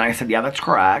sober. And I said, yeah, that's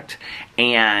correct.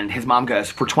 And his mom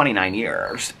goes, for 29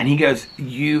 years. And he goes,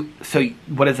 so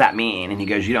what does that mean? And he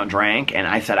goes, you don't drink? And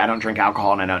I said, I don't drink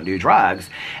alcohol and I don't do drugs.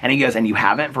 And he goes, and you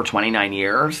haven't for 29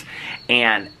 years?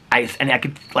 And I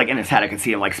could, like, in his head, I could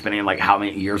see him, like, spinning, like, how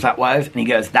many years that was. And he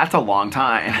goes, that's a long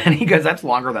time. And he goes, that's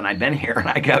longer than I've been here. And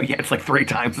I go, yeah, it's like 3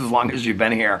 times as long as you've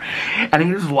been here. And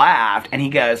he just laughed. And he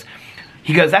goes,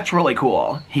 that's really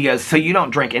cool. He goes, so you don't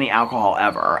drink any alcohol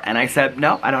ever? And I said,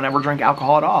 no, I don't ever drink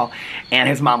alcohol at all. And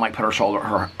his mom, like, put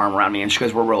her arm around me, and she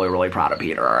goes, we're really, really proud of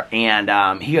Peter.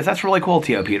 And he goes, that's really cool,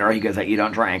 Tio Peter. He goes, that you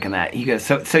don't drink, and that, he goes,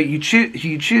 so you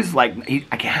choose, like,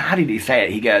 how did he say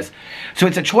it? He goes, so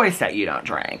it's a choice that you don't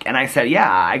drink. And I said, yeah.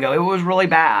 I go, it was really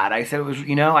bad. I said, it was,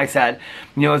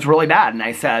 it was really bad. And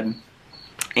I said,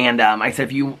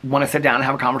 if you want to sit down and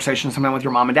have a conversation sometime with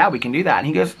your mom and dad, we can do that. And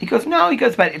he goes, no,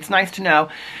 but it's nice to know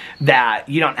that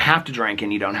you don't have to drink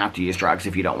and you don't have to use drugs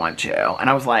if you don't want to. And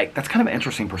I was like, that's kind of an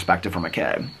interesting perspective from a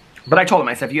kid. But I told him,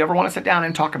 I said, if you ever want to sit down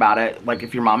and talk about it, like,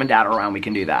 if your mom and dad are around, we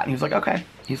can do that. And he was like, okay.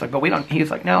 He's like, but we don't,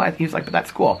 he's like, no, he's like, but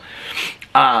that's cool.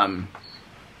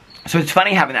 So it's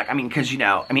funny having that, I mean, because,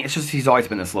 it's just, he's always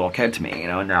been this little kid to me,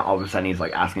 and now all of a sudden he's,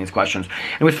 like, asking these questions.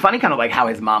 It was funny kind of, like, how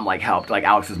his mom, like, helped, like,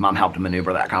 Alex's mom helped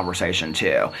maneuver that conversation,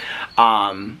 too.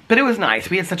 But it was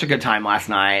nice. We had such a good time last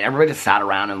night. Everybody just sat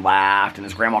around and laughed, and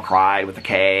his grandma cried with the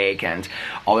cake and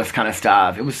all this kind of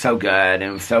stuff. It was so good, and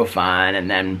it was so fun,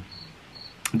 and then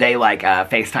they, like,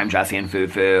 FaceTime Jesse and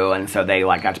Fufu, and so they,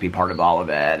 like, got to be part of all of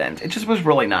it, and it just was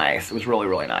really nice. It was really,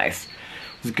 really nice.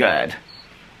 It was good.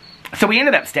 So we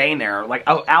ended up staying there. Like,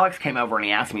 Alex came over and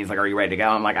he asked me, he's like, are you ready to go?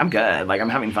 I'm like, I'm good. Like, I'm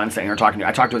having fun sitting here talking to you.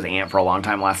 I talked to his aunt for a long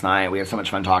time last night. We had so much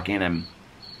fun talking, and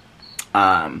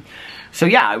So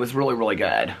yeah, it was really, really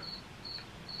good.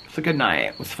 It's a good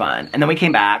night. It was fun. And then we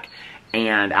came back,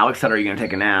 and Alex said, are you going to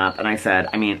take a nap? And I said,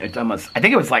 I mean, it's almost, I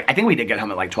think we did get home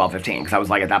at like 12:15, because I was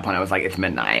like, at that point, I was like, it's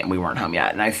midnight, and we weren't home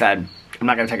yet. And I said, I'm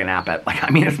not going to take a nap at, like,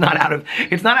 I mean, it's not out of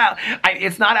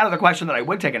the question that I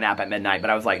would take a nap at midnight, but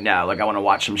I was like, no, like, I want to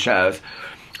watch some shows.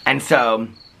 And so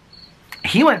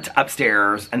he went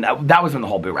upstairs, and that was when the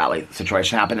whole Boo Rally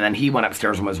situation happened, and then he went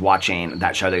upstairs and was watching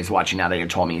that show that he's watching now that he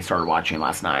told me he started watching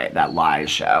last night, that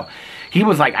Lies show. He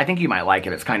was like, I think you might like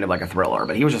it, it's kind of like a thriller,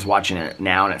 but he was just watching it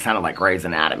now, and it sounded like Grey's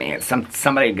Anatomy. It's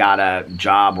somebody got a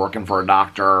job working for a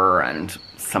doctor, and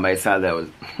somebody said that was,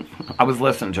 I was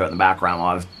listening to it in the background while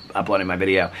I was uploading my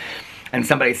video, and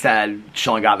somebody said she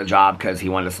only got the job because he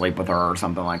wanted to sleep with her or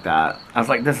something like that. I was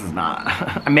like, this is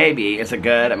not, maybe, is it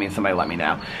good? I mean, somebody let me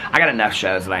know. I got enough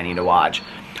shows that I need to watch.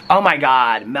 Oh my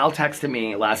God, Mel texted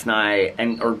me last night,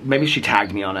 or maybe she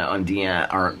tagged me on it on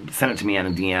DM, or sent it to me on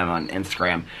a DM on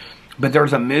Instagram. But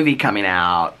there's a movie coming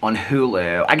out on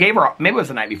Hulu. I gave her, maybe it was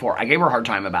the night before, I gave her a hard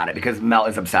time about it because Mel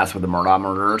is obsessed with the Murdaugh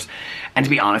murders. And to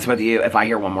be honest with you, if I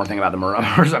hear one more thing about the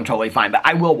Murdaugh murders, I'm totally fine. But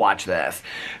I will watch this.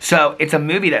 So it's a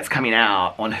movie that's coming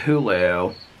out on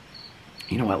Hulu.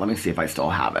 You know what? Let me see if I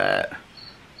still have it.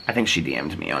 I think she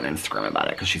DM'd me on Instagram about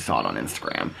it because she saw it on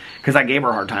Instagram. Because I gave her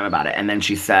a hard time about it. And then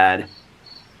she said,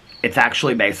 it's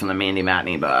actually based on the Mandy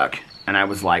Matney book. And I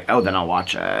was like, oh, then I'll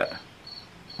watch it.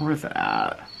 Where is it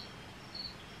at?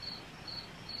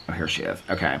 Oh, here she is.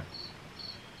 Okay.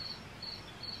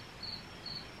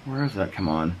 Where is that? Come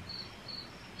on.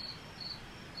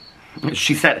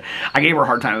 She said, I gave her a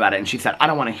hard time about it, and she said, I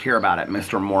don't want to hear about it,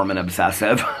 Mr. Mormon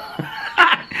Obsessive.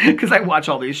 Because I watch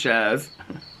all these shows.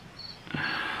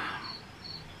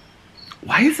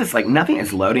 Why is this, like, nothing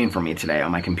is loading for me today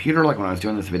on my computer? Like, when I was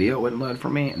doing this video, it wouldn't load for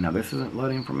me. And now this isn't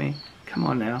loading for me. Come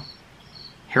on now.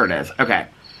 Here it is. Okay.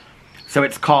 So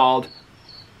it's called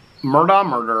Murdaugh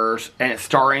Murders, and it's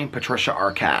starring Patricia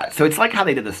Arquette. So it's like how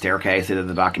they did The Staircase, they did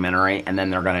the documentary, and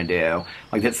then they're going to do,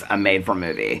 like, it's a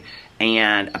made-for-movie.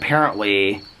 And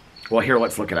apparently, well, here,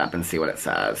 let's look it up and see what it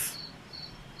says.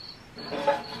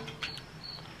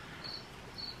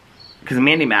 Because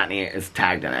Mandy Matney is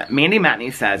tagged in it. Mandy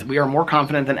Matney says, we are more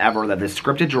confident than ever that this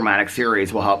scripted dramatic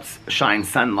series will help shine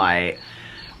sunlight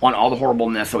on all the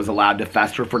horribleness that was allowed to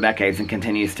fester for decades and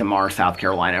continues to mar South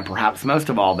Carolina. Perhaps most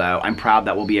of all, though, I'm proud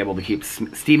that we'll be able to keep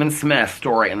Stephen Smith's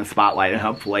story in the spotlight, and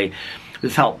hopefully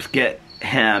this helps get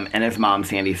him and his mom,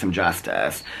 Sandy, some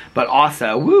justice. But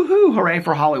also, woohoo, hooray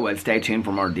for Hollywood. Stay tuned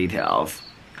for more details.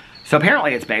 So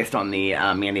apparently it's based on the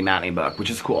Mandy Matney book, which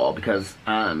is cool because,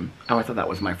 oh, I thought that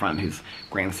was my friend whose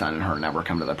grandson and her never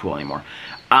come to the pool anymore.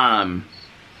 Who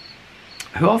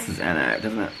else is in it?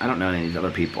 I don't know any of these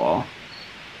other people.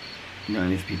 You know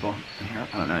any of these people in here?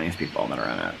 I don't know any of these people that are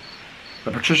in it.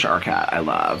 But Patricia Arquette, I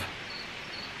love.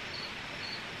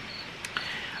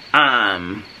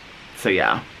 So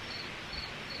yeah.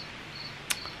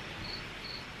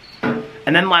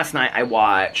 And then last night I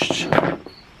watched...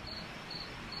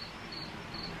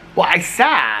 Well, I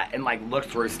sat and, like, looked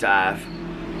through stuff.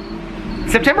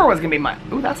 September was going to be my...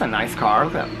 Ooh, that's a nice car.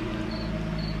 Look at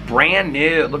that. Brand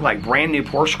new. It looked like brand new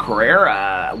Porsche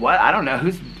Carrera. What? I don't know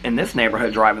who's in this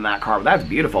neighborhood driving that car, but that's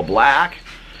beautiful. Black.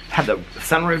 Had the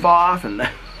sunroof off and the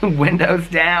windows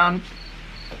down.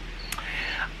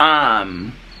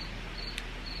 I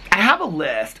have a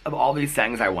list of all these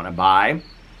things I want to buy.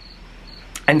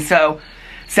 And so,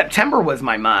 September was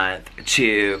my month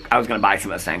to... I was going to buy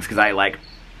some of those things because I, like...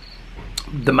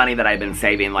 the money that I've been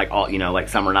saving, like, all, you know, like,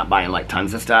 summer not buying, like,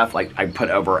 tons of stuff, like, I put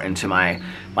over into my,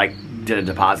 like, did a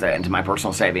deposit into my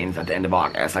personal savings at the end of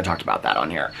August. I talked about that on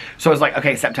here. So I was like,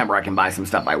 okay, September, I can buy some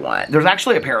stuff I want. There's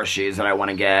actually a pair of shoes that I want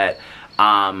to get.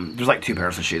 There's, like, 2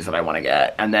 pairs of shoes that I want to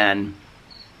get. And then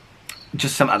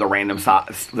just some other random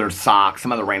socks. There's socks,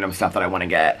 some other random stuff that I want to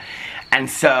get. And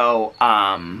so,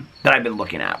 that I've been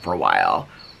looking at for a while.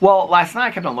 Well, last night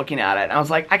I kept on looking at it, and I was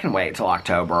like, I can wait till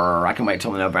October, I can wait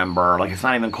till November, like, it's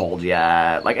not even cold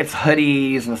yet, like, it's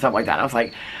hoodies and stuff like that. And I was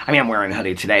like, I mean, I'm wearing a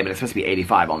hoodie today, but it's supposed to be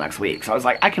 85 all next week, so I was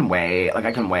like, I can wait, like,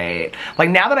 I can wait.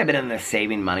 Like, now that I've been in this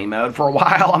saving money mode for a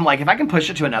while, I'm like, if I can push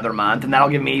it to another month, and that'll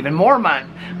give me even more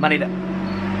money to...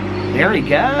 There he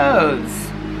goes!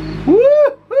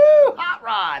 Woo-hoo! Hot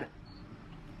Rod!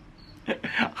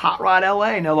 Hot Rod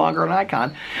LA, no longer an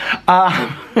icon.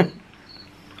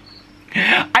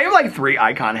 I have like 3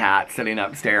 icon hats sitting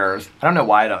upstairs. I don't know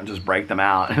why I don't just break them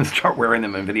out and start wearing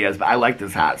them in videos, but I like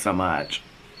this hat so much.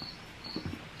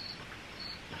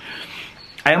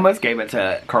 I almost gave it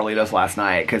to Carlitos last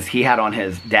night because he had on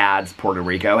his dad's Puerto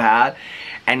Rico hat.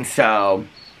 And so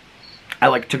I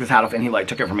like took his hat off and he like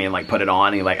took it from me and like put it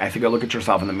on. He like, I said, go look at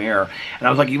yourself in the mirror. And I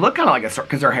was like, you look kind of like a,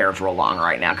 because their hair is real long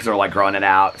right now because they're like growing it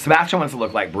out. Sebastian wants to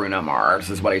look like Bruno Mars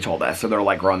is what he told us. So they're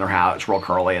like growing their hair out. It's real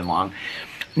curly and long.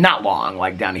 Not long,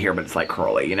 like down to here, but it's like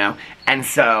curly, you know? And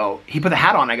so he put the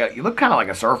hat on. I go, you look kind of like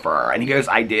a surfer. And he goes,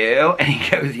 I do? And he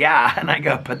goes, yeah. And I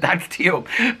go, but that's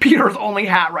Peter's only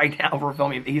hat right now for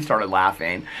filming. He started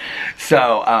laughing.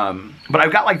 So, but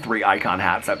I've got like 3 icon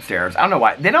hats upstairs. I don't know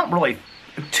why. They don't really,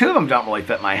 2 of them don't really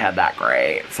fit my head that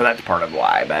great. So that's part of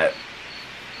why, but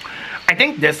I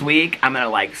think this week I'm going to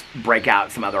like break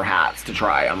out some other hats to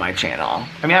try on my channel.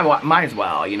 I mean, I might as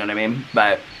well, you know what I mean?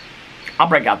 But I'll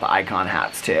break out the icon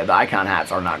hats too. The icon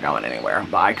hats are not going anywhere.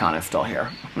 The icon is still here.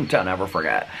 Don't ever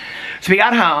forget. So we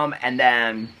got home and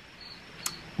then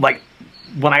like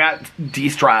when I got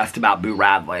de-stressed about Boo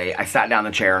Radley, I sat down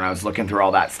in the chair and I was looking through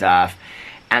all that stuff.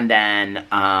 And then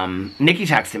Nikki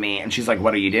texted me and she's like,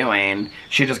 what are you doing?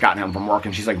 She had just gotten home from work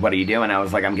and she's like, what are you doing? I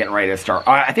was like, I'm getting ready to start.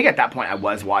 I think at that point I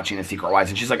was watching The Secret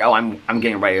Wives and she's like, oh, I'm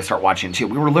getting ready to start watching it too.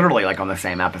 We were literally like on the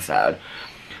same episode.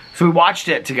 So we watched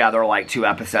it together, like 2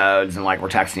 episodes, and like we're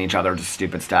texting each other just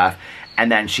stupid stuff. And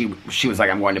then she was like,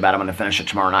 I'm going to bed, I'm going to finish it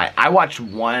tomorrow night. I watched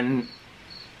one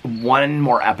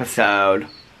more episode.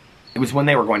 It was when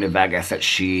they were going to Vegas that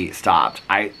she stopped.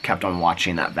 I kept on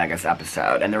watching that Vegas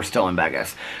episode, and they're still in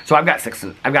Vegas. So I've got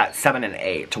 7 and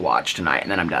 8 to watch tonight,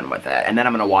 and then I'm done with it. And then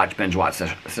I'm going to binge watch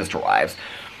Sister Wives.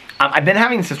 I've been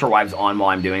having Sister Wives on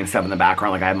while I'm doing stuff in the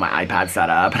background. Like I have my iPad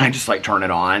set up and I just like turn it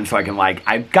on so I can like,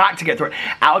 I've got to get through it.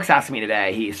 Alex asked me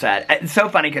today, he said, it's so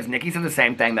funny because Nikki said the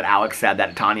same thing that Alex said,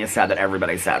 that Tanya said, that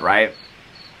everybody said, right?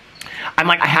 I'm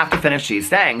like, I have to finish these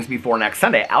things before next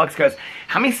Sunday. Alex goes,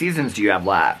 how many seasons do you have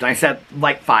left? And I said,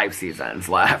 like 5 seasons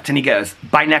left. And he goes,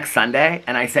 by next Sunday?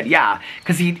 And I said, yeah,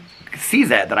 because he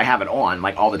sees it that I have it on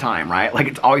like all the time, right? Like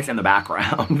it's always in the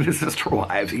background. His Sister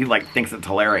Wives. He like thinks it's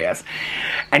hilarious.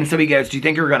 And so he goes, do you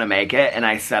think you're gonna make it? And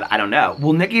I said, I don't know.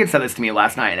 Well, Nikki had said this to me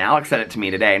last night and Alex said it to me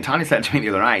today and Tony said it to me the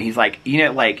other night. He's like, you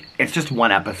know, like it's just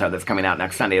 1 episode that's coming out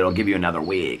next Sunday. It'll give you another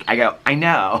week. I go, I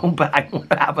know, but I want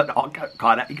to have it all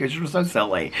caught up because you're so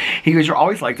silly. He goes, you're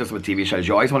always like this with TV shows.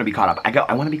 You always want to be caught up. I go,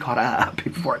 I want to be caught up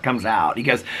before it comes out. He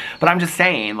goes, but I'm just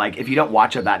saying, like, if you don't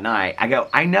watch it that night, I go,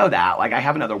 I know that. Like, I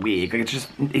have another week. Like, it's just,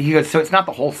 he goes, so it's not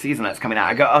the whole season that's coming out.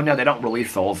 I go, oh no, they don't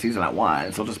release the whole season at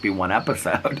once. It'll just be 1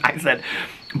 episode. I said,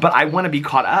 but I want to be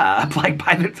caught up, like,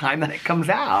 by the time that it comes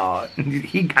out. I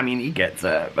mean, he gets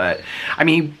it, but, I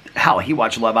mean, hell, he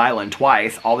watched Love Island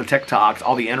twice, all the TikToks,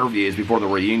 all the interviews before the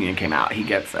reunion came out. He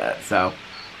gets it, so.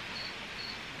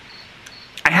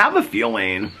 I have a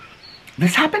feeling,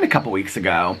 this happened a couple weeks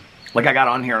ago. Like, I got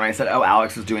on here and I said, oh,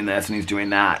 Alex is doing this and he's doing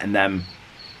that, and then,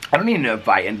 I don't even know if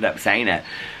I ended up saying it,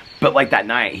 but like that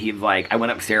night, he's like, I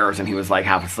went upstairs and he was like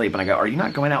half asleep and I go, are you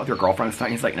not going out with your girlfriend tonight?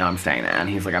 He's like, no, I'm staying in.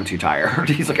 He's like, I'm too tired.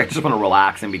 He's like, I just want to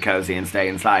relax and be cozy and stay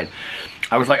inside.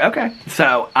 I was like, okay.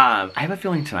 So, I have a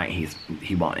feeling tonight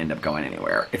he won't end up going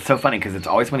anywhere. It's so funny because it's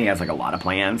always when he has like a lot of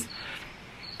plans.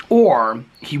 Or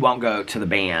he won't go to the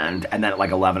band and then at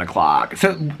like 11 o'clock.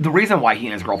 So the reason why he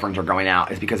and his girlfriends are going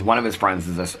out is because one of his friends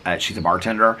is she's a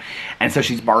bartender. And so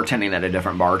she's bartending at a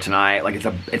different bar tonight. Like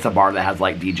it's a bar that has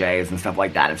like DJs and stuff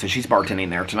like that. And so she's bartending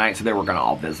there tonight. So they were going to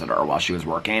all visit her while she was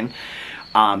working.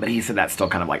 But he said that's still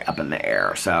kind of like up in the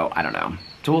air. So I don't know.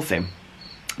 So we'll see.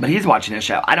 But he's watching his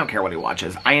show. I don't care what he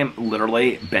watches. I am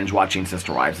literally binge watching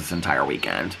Sister Wives this entire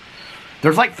weekend.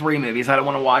 There's like 3 movies I don't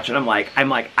want to watch. And I'm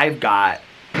like, I've got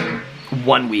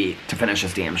 1 week to finish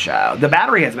this damn show. The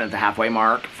battery has been at the halfway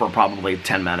mark for probably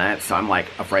 10 minutes, so I'm like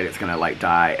afraid it's gonna like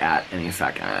die at any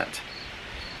second.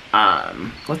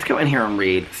 Let's go in here and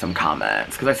read some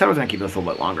comments because I said I was gonna keep this a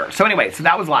little bit longer. So anyway, so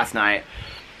that was last night.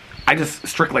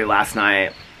 Strictly last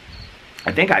night,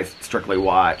 I think I strictly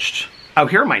watched, oh,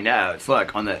 here are my notes.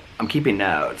 Look, I'm keeping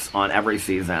notes on every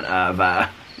season of,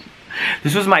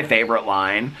 this was my favorite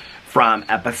line from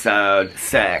episode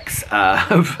 6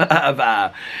 of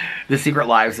The Secret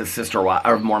Lives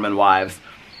of Mormon Wives.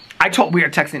 We were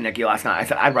texting Nikki last night. I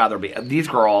said, I'd rather be, these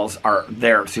girls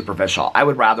they're superficial. I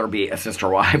would rather be a sister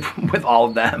wife with all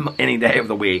of them any day of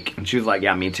the week. And she was like,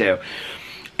 yeah, me too.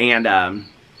 And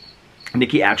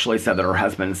Nikki actually said that her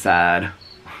husband said,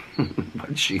 what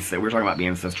did she say? We were talking about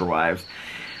being sister wives.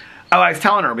 Oh, I was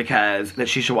telling her that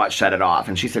she should watch Shut It Off.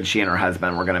 And she said she and her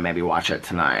husband were going to maybe watch it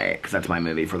tonight. Because that's my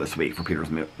movie for this week for Peter's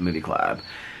Movie Club.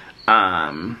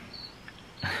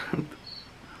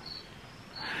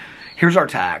 Here's our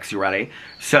text. You ready?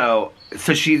 So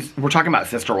we're talking about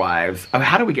sister wives. Oh,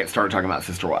 how do we get started talking about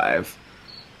sister wives?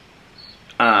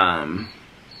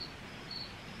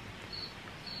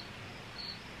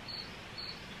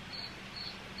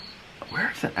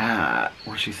 Where is it at?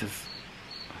 Where she says,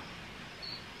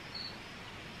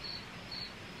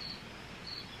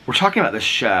 we're talking about this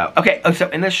show. Okay, so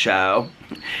in this show,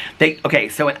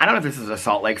 so I don't know if this is a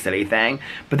Salt Lake City thing,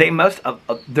 but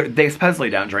they supposedly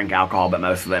don't drink alcohol, but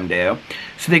most of them do.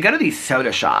 So they go to these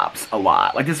soda shops a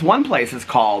lot. Like this one place is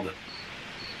called,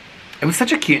 it was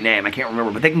such a cute name, I can't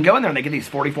remember, but they can go in there and they get these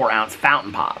 44-ounce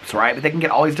fountain pops, right? But they can get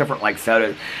all these different, like,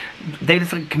 sodas. They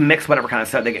just like, can mix whatever kind of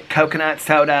soda. They get coconut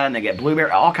soda, and they get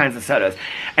blueberry, all kinds of sodas.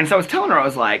 And so I was telling her,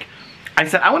 I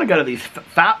said, I want to go to these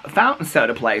fountain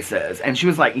soda places. And she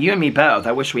was like, you and me both.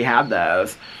 I wish we had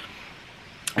those.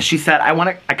 She said, I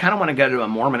kind of want to go to a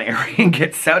Mormon area and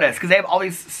get sodas, because they have all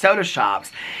these soda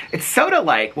shops. It's soda,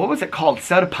 like, what was it called?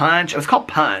 Soda Punch? It was called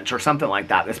Punch or something like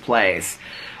that, this place.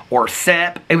 Or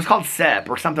Sept. It was called Sept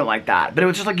or something like that. But it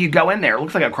was just like you go in there. It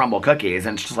looks like a crumble cookies.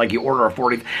 And it's just like you order a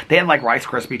 40. They had like Rice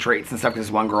Krispie treats and stuff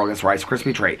because one girl gets Rice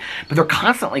Krispie treat. But they're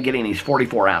constantly getting these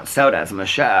 44-ounce sodas in the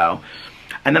show.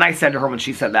 And then I said to her when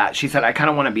she said that, she said, I kind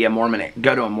of want to be a Mormon,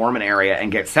 go to a Mormon area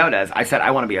and get sodas. I said,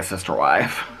 I want to be a sister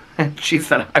wife. And she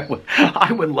said,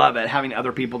 I would love it, having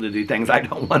other people to do things I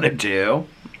don't want to do.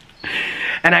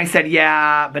 And I said,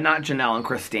 yeah, but not Janelle and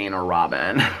Christine or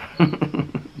Robin.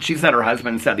 She said her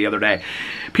husband said the other day,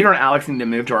 Peter and Alex need to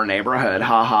move to our neighborhood,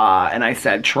 haha. And I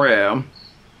said, true.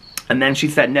 And then she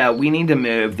said, no, we need to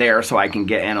move there so I can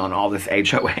get in on all this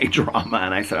HOA drama.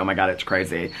 And I said, oh my God, it's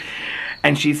crazy.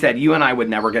 And she said, you and I would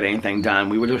never get anything done.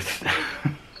 We would just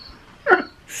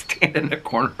stand in the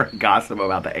corner and gossip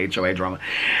about the HOA drama.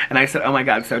 And I said, oh my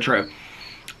God, so true.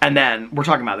 And then we're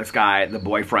talking about this guy, the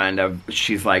boyfriend of,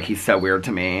 she's like, he's so weird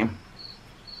to me.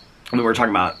 And we were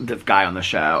talking about this guy on the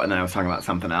show, and then I was talking about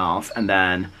something else. And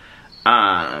then,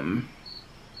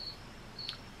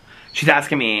 she's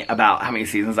asking me about how many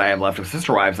seasons I have left of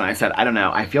Sister Wives, and I said, I don't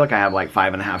know, I feel like I have like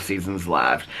 5.5 seasons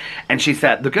left. And she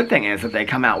said, the good thing is that they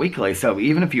come out weekly, so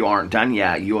even if you aren't done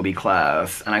yet, you will be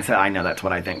close. And I said, I know, that's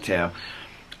what I think too.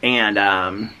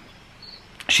 And,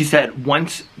 she said,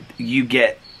 once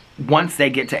they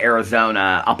get to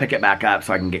Arizona, I'll pick it back up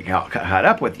so I can get caught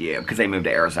up with you, because they moved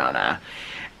to Arizona.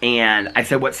 And I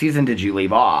said, what season did you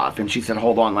leave off? And she said,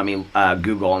 hold on, let me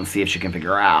Google and see if she can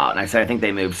figure out. And I said, I think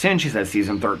they moved soon. She said,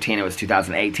 season 13, it was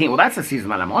 2018. Well, that's the season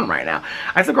that I'm on right now.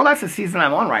 I said, girl, that's the season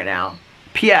I'm on right now.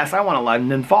 P.S. I want a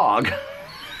London fog.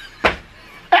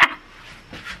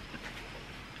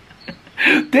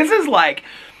 This is like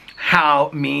how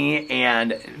me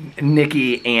and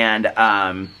Nikki and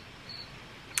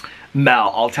Mel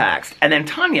all text. And then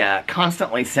Tanya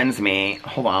constantly sends me,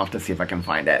 hold on, I'll have to see if I can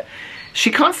find it. She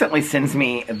constantly sends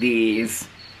me these,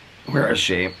 where is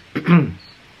she? Oh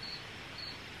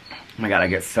my God, I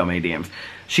get so many DMs.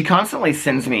 She constantly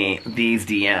sends me these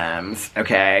DMs,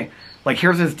 okay? Like,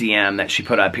 here's this DM that she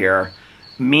put up here.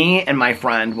 Me and my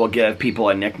friend will give people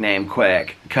a nickname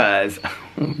quick, because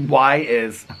why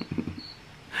is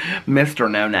Mr.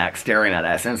 No Neck staring at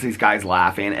us? And it's these guys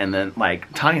laughing, and then,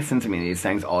 like, Tanya sends me these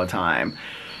things all the time.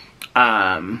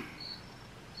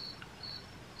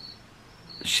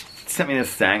 She sent me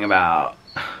this thing about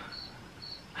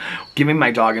giving my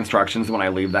dog instructions when I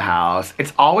leave the house.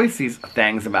 It's always these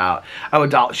things about,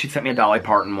 oh, she sent me a Dolly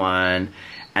Parton one,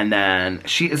 and then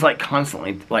she is like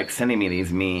constantly like sending me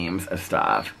these memes of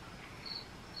stuff.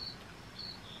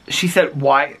 She said,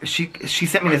 why, she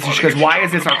sent me this, and she goes, why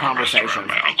is this our conversation?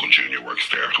 My Uncle Junior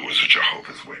works there, who is a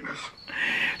Jehovah's Witness.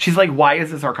 She's like, why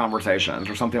is this our conversations,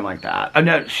 or something like that. Oh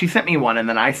no, she sent me one, and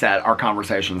then I said, our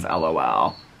conversations,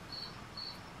 LOL.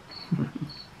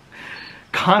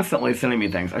 Constantly sending me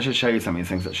things. I should show you some of these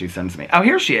things that she sends me. Oh,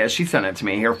 here she is. She sent it to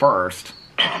me here first.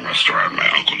 Restaurant. My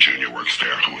Uncle Junior works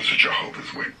there, who is a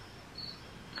Jehovah's Witness.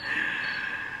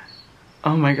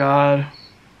 Oh my God.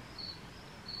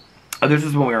 Oh, this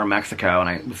is when we were in Mexico, and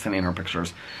I was sending her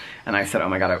pictures. And I said, oh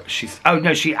my God,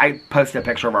 I posted a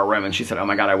picture of our room, and she said, oh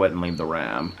my God, I wouldn't leave the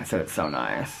room. I said, it's so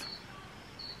nice.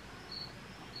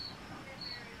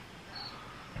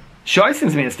 She always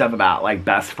sends me this stuff about, like,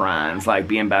 best friends, like,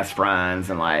 being best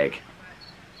friends and, like,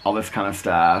 all this kind of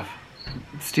stuff.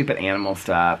 Stupid animal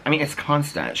stuff. I mean, it's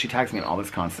constant. She tags me in all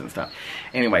this constant stuff.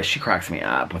 Anyway, she cracks me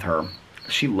up with her.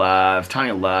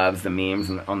 Tanya loves the memes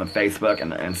on the Facebook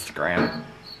and the Instagram.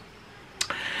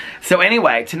 So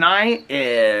anyway, tonight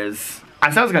is, I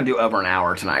said I was going to do over an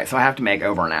hour tonight, so I have to make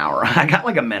over an hour. I got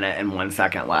like a minute and 1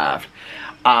 second left.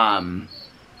 Where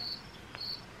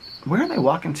are they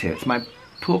walking to? It's my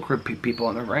pool crew people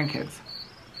and their grandkids.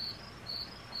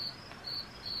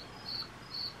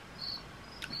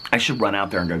 I should run out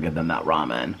there and go get them that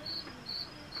ramen.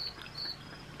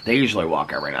 They usually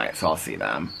walk every night, so I'll see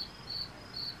them.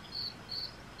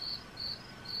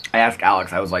 I asked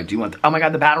Alex, I was like, do you want, oh my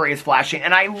God, the battery is flashing,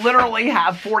 and I literally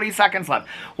have 40 seconds left.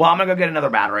 Well, I'm gonna go get another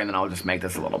battery, and then I'll just make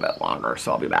this a little bit longer,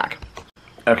 so I'll be back.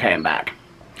 Okay, I'm back.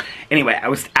 Anyway, I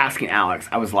was asking Alex,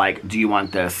 I was like, do you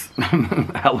want this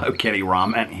Hello Kitty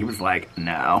ramen? He was like,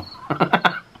 no.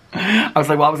 I was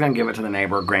like, well, I was going to give it to the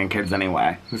neighbor grandkids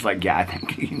anyway. He was like, yeah, I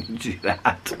think you need to do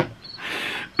that.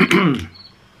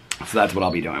 So that's what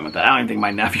I'll be doing with it. I don't even think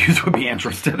my nephews would be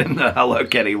interested in the Hello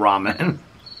Kitty ramen.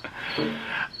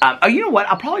 Oh, you know what?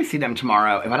 I'll probably see them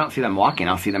tomorrow. If I don't see them walking,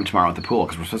 I'll see them tomorrow at the pool,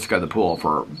 because we're supposed to go to the pool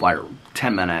for like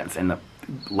 10 minutes in the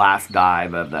last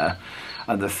dive of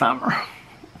the summer.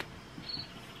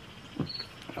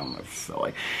 Oh, that's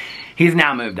silly. He's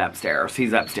now moved upstairs.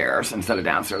 He's upstairs instead of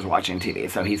downstairs watching TV,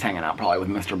 so he's hanging out probably with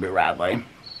Mr. Boo Radley.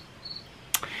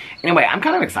 Anyway, I'm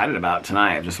kind of excited about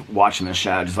tonight, just watching this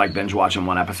show, just like binge watching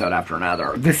one episode after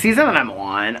another. The season that I'm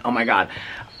on, oh my god,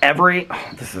 I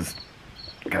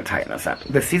gotta tighten this up.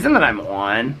 The season that I'm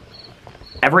on,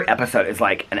 every episode is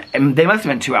like, and they must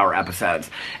have been 2-hour episodes.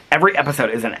 Every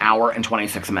episode is 1 hour and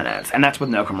 26 minutes, and that's with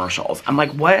no commercials. I'm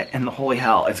like, what in the holy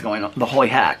hell is going on? The holy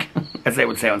heck, as they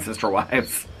would say on Sister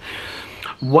Wives.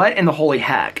 What in the holy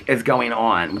heck is going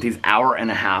on with these 1.5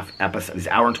 hour episodes, these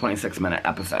 1 hour and 26 minute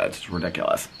episodes? It's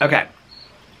ridiculous. Okay,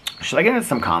 should I get into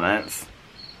some comments?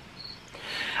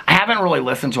 I haven't really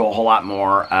listened to a whole lot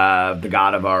more of the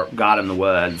God in the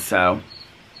Woods, so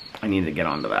I need to get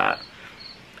onto that.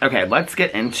 Okay, let's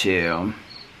get into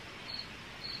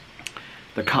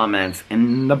the comments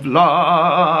in the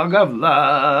vlog of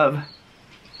love.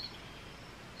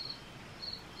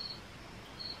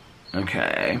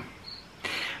 Okay.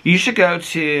 You should go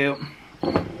to...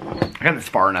 I got this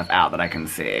far enough out that I can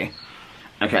see.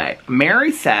 Okay.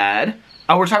 Mary said...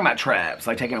 Oh, we're talking about trips,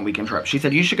 like taking a weekend trip. She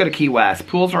said, you should go to Key West.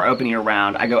 Pools are open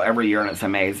year-round. I go every year, and it's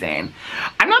amazing.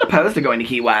 I'm not opposed to going to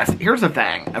Key West. Here's the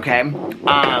thing, okay?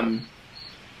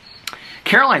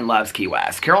 Caroline loves Key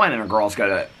West. Caroline and her girls go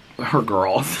to... Her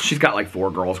girls. She's got like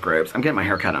 4 girls groups. I'm getting my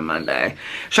hair cut on Monday.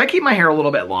 Should I keep my hair a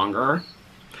little bit longer?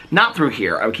 Not through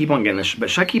here. I would keep on getting this, but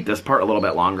should I keep this part a little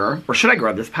bit longer? Or should I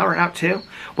grow this part out too?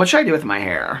 What should I do with my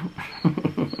hair?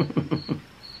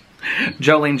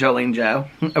 Jolene Joe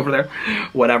over there.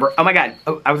 Whatever. Oh my god.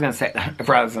 Oh, I was going to say, I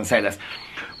forgot I was going to say this.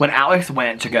 When Alex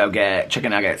went to go get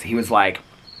chicken nuggets, he was like,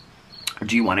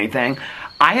 do you want anything?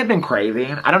 I have been craving,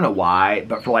 I don't know why,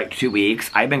 but for like 2 weeks,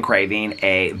 I've been craving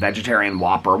a vegetarian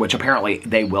Whopper, which apparently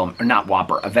they will, or not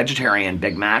Whopper, a vegetarian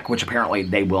Big Mac, which apparently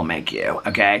they will make you,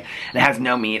 okay? And it has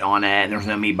no meat on it, and there's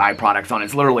no meat byproducts on it.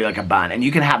 It's literally like a bun, and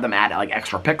you can have them add like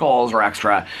extra pickles or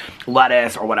extra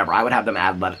lettuce or whatever. I would have them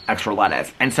add extra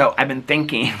lettuce. And so I've been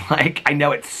thinking, like, I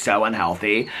know it's so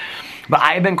unhealthy, but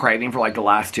I have been craving for like the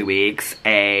last 2 weeks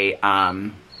a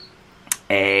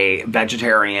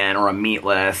vegetarian or a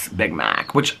meatless Big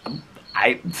Mac, which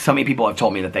so many people have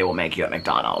told me that they will make you at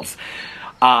McDonald's.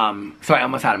 So I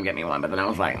almost had them get me one, but then I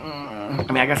was like, I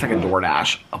mean, I guess I could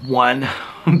DoorDash one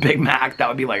Big Mac. That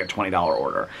would be like a $20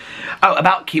 order. Oh,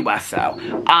 about Key West though.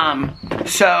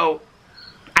 So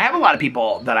I have a lot of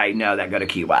people that I know that go to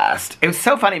Key West. It was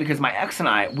so funny because my ex and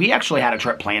I, we actually had a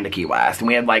trip planned to Key West, and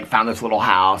we had like found this little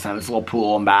house and this little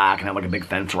pool in back and had like a big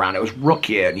fence around it. It was real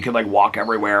cute. You could like walk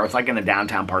everywhere. It was like in the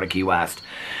downtown part of Key West.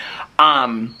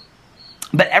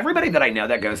 But everybody that I know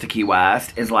that goes to Key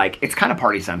West is like, it's kind of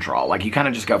party central. Like you kind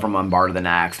of just go from one bar to the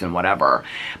next and whatever.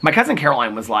 My cousin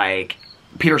Caroline was like,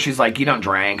 Peter, she's like, you don't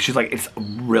drink. She's like, it's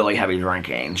really heavy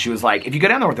drinking. She was like, if you go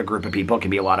down there with a group of people, it can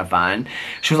be a lot of fun.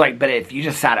 She was like, but if you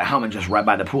just sat at home and just read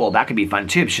by the pool, that could be fun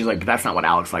too. She's like, but that's not what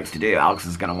Alex likes to do. Alex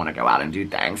is going to want to go out and do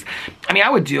things. I mean, I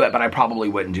would do it, but I probably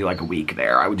wouldn't do like a week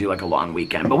there. I would do like a long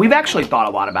weekend. But we've actually thought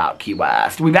a lot about Key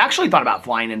West. We've actually thought about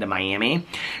flying into Miami,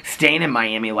 staying in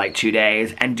Miami like 2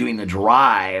 days, and doing the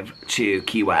drive to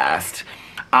Key West.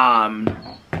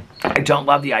 I don't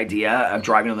love the idea of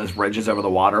driving on those bridges over the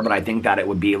water, but I think that it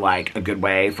would be like a good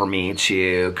way for me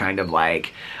to kind of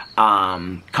like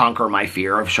conquer my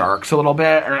fear of sharks a little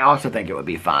bit, and I also think it would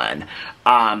be fun.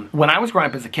 When I was growing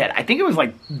up as a kid, I think it was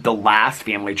like the last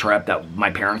family trip that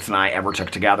my parents and I ever took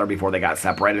together before they got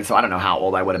separated, so I don't know how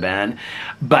old I would have been,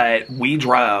 but we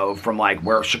drove from like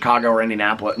where Chicago or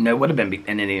Indianapolis, no, it would have been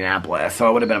in Indianapolis, so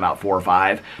it would have been about 4 or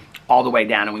 5, all the way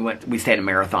down, and we stayed in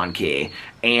Marathon Key,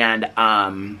 and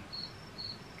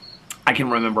I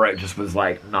can remember it just was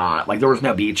like not, like there was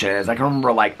no beaches. I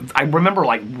remember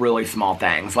like really small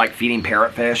things, like feeding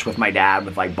parrotfish with my dad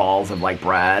with like balls of like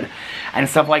bread and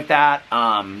stuff like that.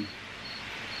 And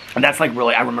that's like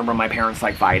really, I remember my parents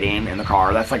like fighting in the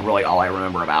car. That's like really all I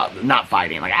remember about, not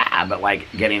fighting, like but like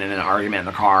getting in an argument in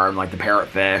the car and like the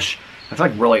parrotfish. That's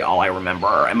like really all I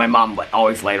remember. And my mom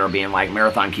always later being like,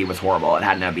 Marathon Key was horrible. It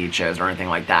had no beaches or anything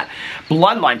like that.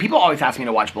 Bloodline. People always ask me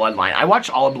to watch Bloodline. I watched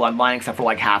all of Bloodline except for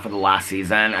like half of the last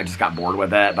season. I just got bored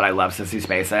with it, but I love Sissy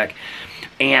Spacek.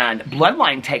 And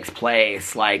Bloodline takes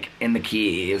place, like, in the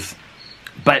Keys.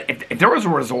 But if there was a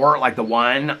resort like the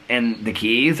one in the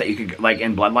Keys that you could, like,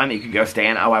 in Bloodline that you could go stay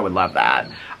in, oh, I would love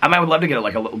that. I would love to get,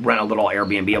 rent a little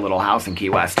Airbnb, a little house in Key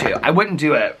West, too. I wouldn't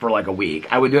do it for, like, a week.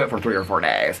 I would do it for 3 or 4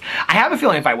 days. I have a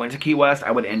feeling if I went to Key West,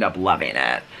 I would end up loving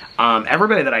it.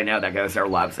 Everybody that I know that goes there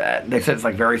loves it. They said it's,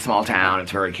 like, very small town.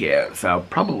 It's very cute. So,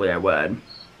 probably I would.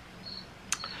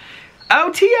 Oh,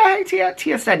 Tia, hey, Tia.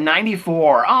 Tia said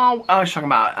 94. Oh, I was talking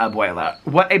about Abuela.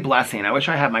 What a blessing. I wish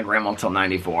I had my grandma till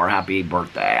 94. Happy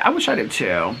birthday. I wish I did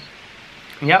too.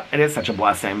 Yep, it is such a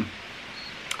blessing.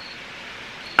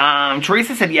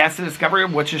 Teresa said, yes, the Discovery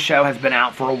of Witches show has been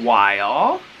out for a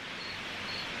while.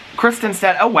 Kristen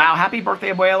said, oh, wow, happy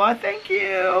birthday, Abuela. Thank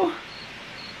you.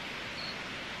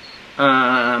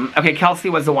 Okay, Kelsey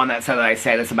was the one that said that I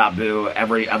say this about Boo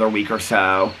every other week or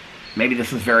so. Maybe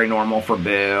this is very normal for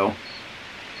Boo.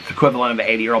 It's equivalent of an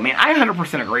 80-year-old man. I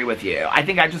 100% agree with you. I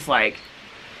think I just, like,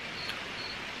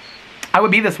 I would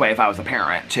be this way if I was a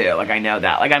parent, too. Like, I know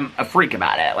that. Like, I'm a freak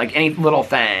about it. Like, any little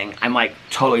thing, I'm, like,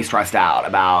 totally stressed out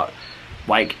about,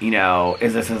 like, you know,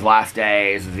 is this his last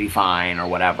days? Is he fine? Or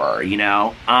whatever, you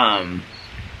know?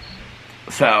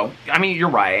 So, I mean, you're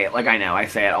right. Like, I know. I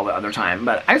say it all the other time.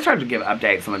 But I started to give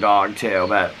updates on the dog, too.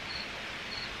 But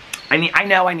I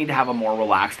know I need to have a more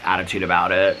relaxed attitude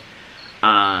about it.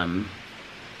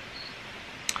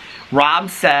 Rob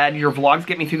said, your vlogs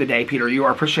get me through the day, Peter. You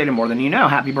are appreciated more than you know.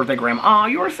 Happy birthday, Graham. Oh,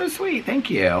 you are so sweet. Thank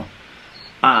you.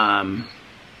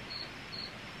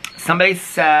 Somebody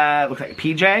said, looks like a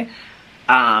PJ.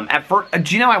 At first,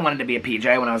 do you know I wanted to be a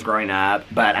PJ when I was growing up,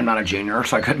 but I'm not a junior,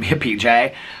 so I couldn't be a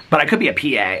PJ. But I could be a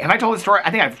PA. Have I told this story?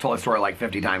 I think I've told this story like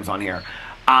 50 times on here.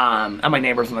 And my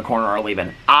neighbors in the corner are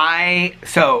leaving.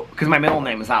 Because my middle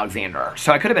name is Alexander,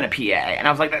 so I could have been a PA. And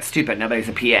I was like, that's stupid. Nobody's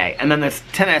a PA. And then this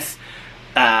tennis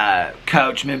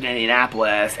coach moved to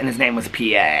Indianapolis, and his name was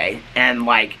PA, and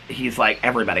like he's like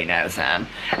everybody knows him.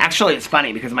 Actually, it's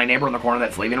funny because my neighbor in the corner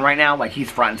that's leaving right now, like he's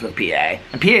friends with PA,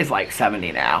 and PA is like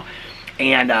 70 now.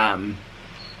 And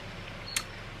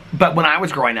but when I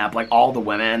was growing up, like all the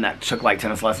women that took like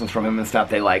tennis lessons from him and stuff,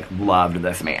 they like loved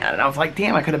this man, and I was like,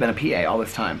 damn, I could have been a PA all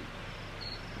this time.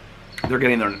 They're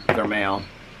getting their mail.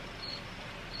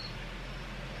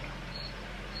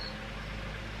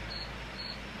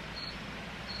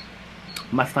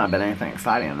 Must not have been anything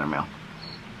exciting in their mail.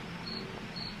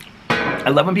 I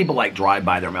love when people like drive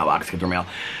by their mailbox to get their mail.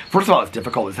 First of all, it's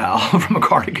difficult as hell from a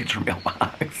car to get your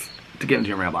mailbox. To get into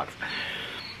your mailbox.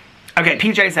 Okay,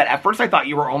 PJ said, at first I thought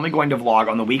you were only going to vlog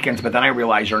on the weekends, but then I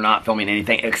realized you're not filming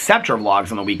anything except your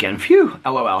vlogs on the weekend. Phew,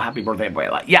 LOL, happy birthday,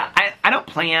 Abuela. Yeah, I don't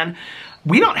plan.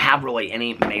 We don't have really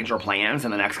any major plans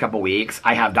in the next couple weeks.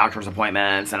 I have doctor's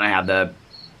appointments, and I have the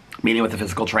meeting with the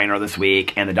physical trainer this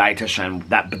week and the dietitian.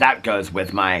 But that goes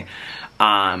with my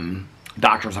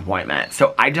doctor's appointment.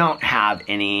 So I don't have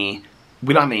any.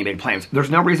 We don't have any big plans.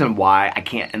 There's no reason why I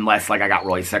can't, unless like I got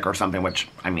really sick or something, which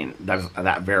I mean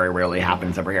that very rarely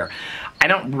happens over here.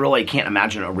 I can't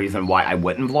imagine a reason why I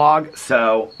wouldn't vlog.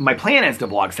 So my plan is to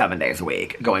vlog 7 days a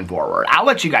week going forward. I'll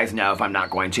let you guys know if I'm not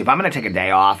going to. If I'm going to take a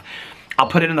day off, I'll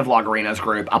put it in the Vloggerinos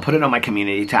group. I'll put it on my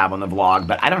community tab on the vlog,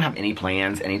 but I don't have any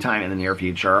plans anytime in the near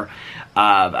future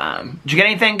of, did you get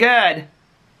anything good?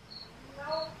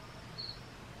 No.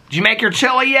 Did you make your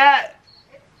chili yet?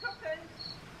 It's cooking.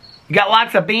 You got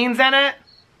lots of beans in it?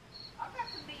 I've got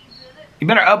some beans in it. You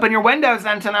better open your windows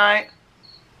then tonight.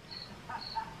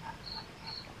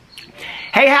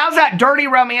 Hey, how's that dirty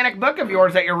romantic book of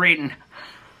yours that you're reading?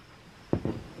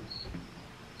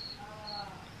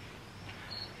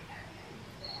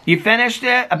 You finished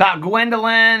it? About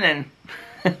Gwendolyn and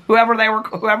whoever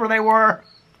they were?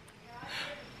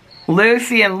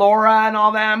 Lucy and Laura and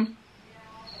all them?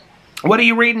 What are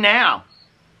you reading now?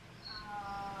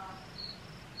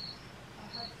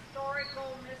 A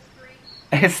historical mystery.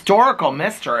 A historical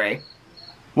mystery?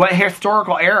 What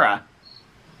historical era?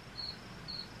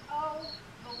 Oh,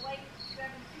 the late 1700s.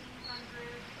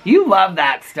 You love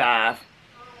that stuff.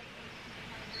 Early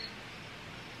 1800s.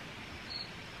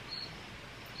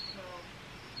 So,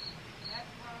 that's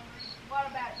what I'm reading. What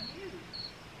about you?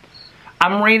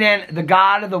 I'm reading The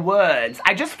God of the Woods.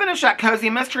 I just finished that cozy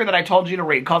mystery that I told you to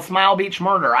read called Smile Beach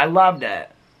Murder. I loved it.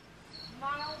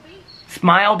 Smile Beach?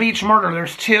 Smile Beach Murder.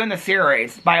 There's 2 in the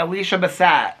series by Alicia Bassett.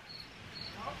 Okay,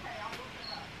 I'll look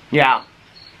it up. Yeah.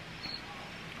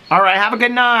 All right, have a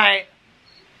good night.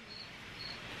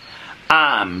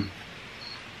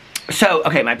 So,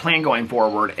 okay, my plan going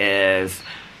forward is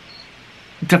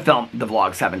to film the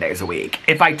vlog 7 days a week.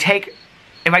 If I take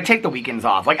if I take the weekends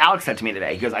off, like Alex said to me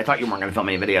today, he goes, I thought you weren't going to film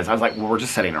any videos. I was like, well, we're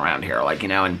just sitting around here, like, you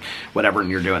know, and whatever,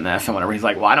 and you're doing this and whatever. He's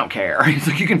like, well, I don't care. He's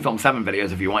like, you can film 7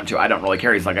 videos if you want to. I don't really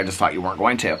care. He's like, I just thought you weren't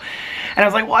going to. And I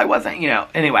was like, well, I wasn't, you know.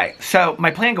 Anyway, so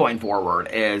my plan going forward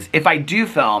is if I do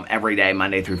film every day,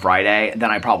 Monday through Friday,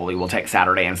 then I probably will take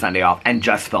Saturday and Sunday off and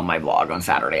just film my vlog on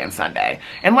Saturday and Sunday.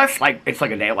 Unless, like, it's like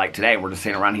a day like today, we're just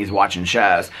sitting around, he's watching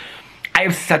shows. I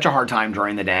have such a hard time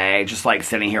during the day, just like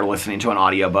sitting here listening to an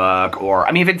audiobook, or,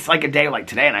 I mean, if it's like a day like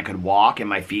today and I could walk and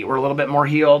my feet were a little bit more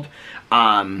healed,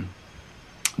 then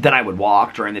I would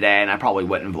walk during the day and I probably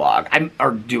wouldn't vlog,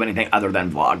 or do anything other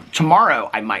than vlog. Tomorrow,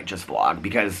 I might just vlog,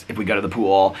 because if we go to the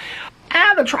pool,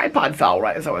 the tripod fell,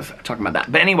 right, as I was talking about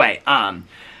that. But anyway,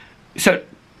 so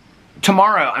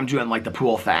tomorrow I'm doing like the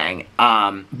pool thing,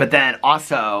 but then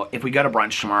also if we go to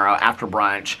brunch tomorrow, after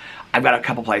brunch, I've got a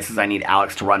couple places I need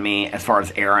Alex to run me as far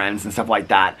as errands and stuff like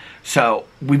that. So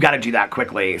we've got to do that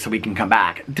quickly so we can come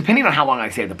back. Depending on how long I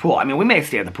stay at the pool. I mean, we may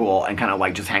stay at the pool and kind of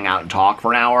like just hang out and talk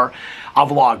for an hour. I'll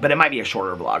vlog, but it might be a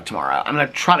shorter vlog tomorrow. I'm going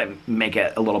to try to make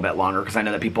it a little bit longer because I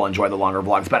know that people enjoy the longer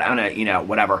vlogs, but I'm going to, you know,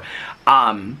 whatever.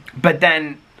 But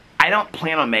then I don't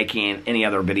plan on making any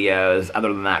other videos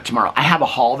other than that tomorrow. I have a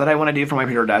haul that I want to do for my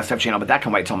Peter Does Stuff channel, but that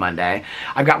can wait till Monday.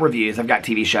 I've got reviews, I've got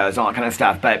TV shows, all that kind of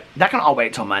stuff, but that can all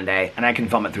wait till Monday, and I can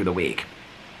film it through the week.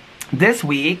 This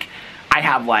week, I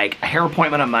have like a hair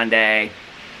appointment on Monday,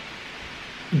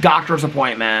 doctor's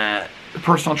appointment,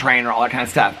 personal trainer, all that kind of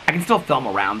stuff. I can still film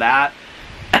around that.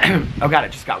 Oh God,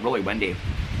 it just got really windy.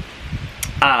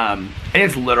 It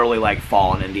is literally like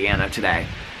fall in Indiana today.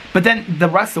 But then the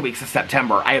rest of the weeks of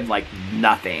September, I have like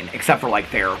nothing except for like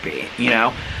therapy, you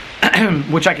know,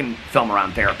 which I can film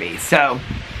around therapy. So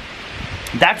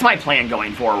that's my plan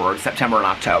going forward, September and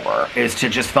October, is to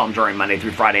just film during Monday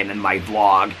through Friday and then my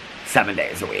vlog 7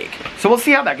 days a week. So we'll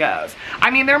see how that goes.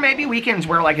 I mean, there may be weekends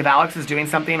where like if Alex is doing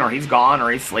something or he's gone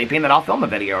or he's sleeping, then I'll film a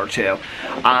video or two.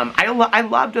 I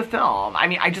love to film. I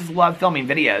mean, I just love filming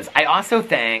videos. I also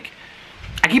think,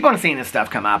 I keep on seeing this stuff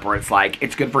come up where it's like,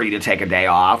 it's good for you to take a day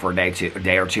off or a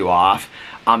day or two off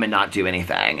and not do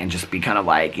anything and just be kind of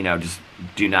like, you know, just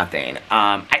do nothing.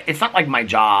 It's not like my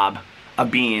job of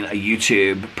being a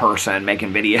YouTube person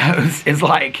making videos is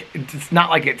like, it's not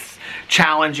like it's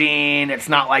challenging. It's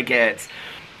not like it's,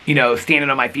 you know, standing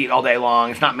on my feet all day long.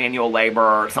 It's not manual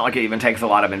labor. It's not like it even takes a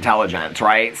lot of intelligence,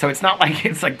 right? So it's not like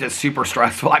it's like this super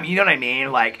stressful. I mean, you know what I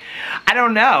mean? Like, I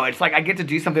don't know. It's like I get to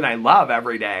do something I love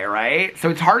every day, right? So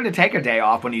it's hard to take a day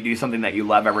off when you do something that you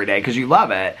love every day because you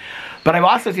love it. But I've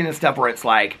also seen this stuff where it's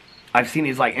like, I've seen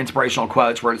these like inspirational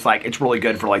quotes where it's like, it's really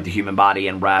good for like the human body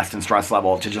and rest and stress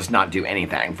level to just not do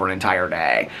anything for an entire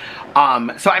day.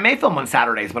 So I may film on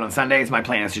Saturdays, but on Sundays, my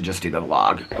plan is to just do the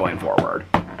vlog going forward.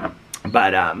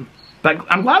 But I'm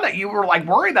glad that you were like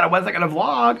worried that I wasn't going to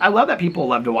vlog. I love that people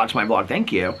love to watch my vlog.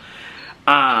 Thank you.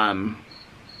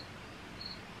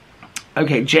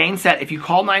 Okay, Jane said, if you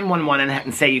call 911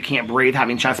 and say you can't breathe,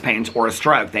 having chest pains or a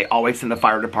stroke, they always send the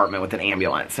fire department with an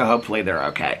ambulance. So hopefully they're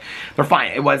okay. They're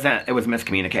fine. It was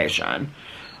miscommunication.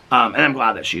 And I'm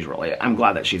glad that she's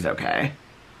okay.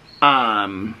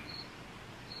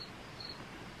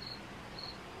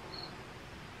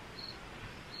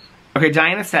 Okay,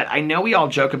 Diana said, I know we all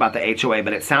joke about the HOA,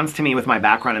 but it sounds to me with my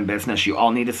background in business, you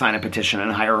all need to sign a petition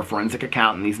and hire a forensic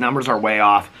accountant. These numbers are way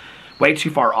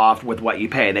too far off with what you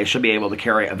pay. They should be able to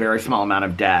carry a very small amount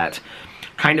of debt.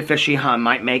 Kind of fishy hum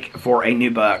might make for a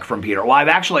new book from Peter. Well,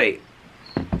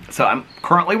 I'm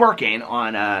currently working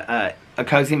on a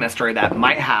cozy mystery that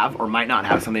might have or might not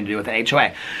have something to do with an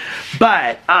HOA.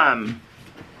 But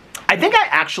I think I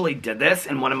actually did this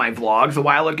in one of my vlogs a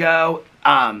while ago.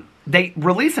 They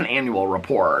release an annual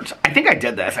report. I think I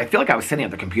did this. I feel like I was sitting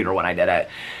at the computer when I did it.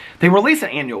 They release an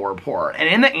annual report, and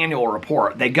in the annual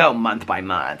report, they go month by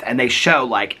month, and they show,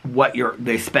 like, what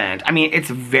they spent. I mean,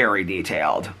 it's very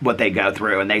detailed, what they go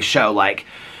through, and they show, like,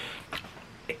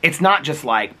 it's not just,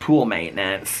 like, pool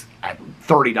maintenance at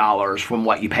 $30 from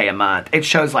what you pay a month. It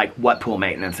shows, like, what pool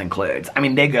maintenance includes. I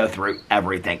mean, they go through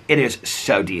everything. It is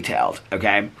so detailed,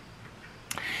 okay?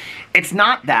 It's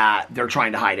not that they're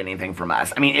trying to hide anything from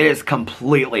us. I mean, it is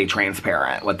completely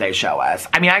transparent what they show us.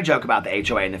 I mean, I joke about the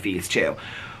HOA and the fees too.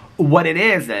 What it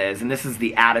is, and this is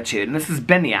the attitude, and this has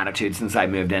been the attitude since I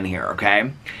moved in here,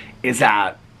 okay, is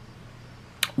that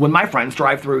when my friends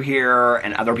drive through here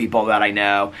and other people that I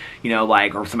know, you know,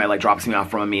 like, or somebody like drops me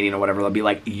off from a meeting or whatever, they'll be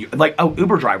like, oh,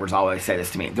 Uber drivers always say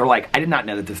this to me. They're like, I did not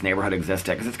know that this neighborhood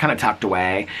existed because it's kind of tucked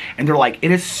away. And they're like,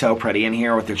 it is so pretty in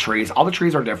here with the trees. All the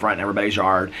trees are different in everybody's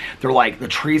yard. They're like, the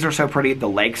trees are so pretty. The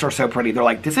lakes are so pretty. They're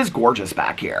like, this is gorgeous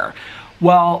back here.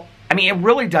 Well, I mean, it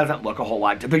really doesn't look a whole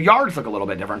lot. The yards look a little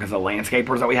bit different because of the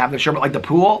landscapers that we have this year, but like the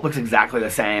pool looks exactly the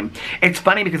same. It's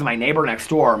funny because my neighbor next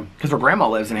door, because her grandma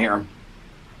lives in here,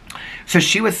 so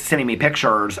she was sending me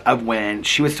pictures of when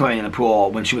she was swimming in the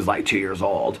pool when she was like 2 years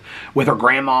old with her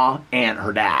grandma and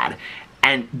her dad.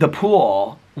 And the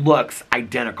pool looks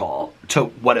identical to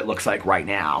what it looks like right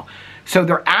now. So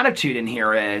their attitude in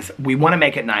here is, we want to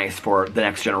make it nice for the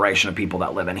next generation of people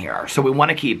that live in here. So we want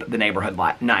to keep the neighborhood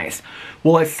nice.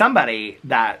 Well, as somebody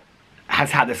that has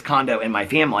had this condo in my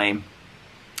family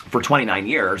for 29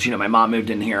 years, you know, my mom moved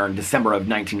in here in December of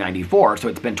 1994, so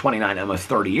it's been 29, almost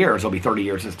 30 years. It'll be 30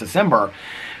 years this December.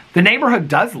 The neighborhood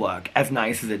does look as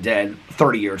nice as it did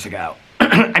 30 years ago.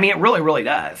 I mean, it really, really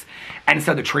does. And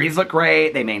so the trees look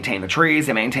great. They maintain the trees.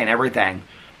 They maintain everything.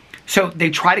 So they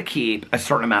try to keep a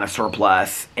certain amount of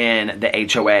surplus in the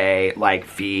HOA, like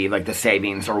fee, like the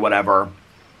savings or whatever.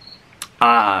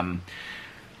 I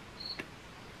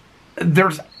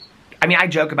mean, I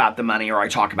joke about the money, or I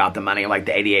talk about the money, like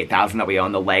the $88,000 that we owe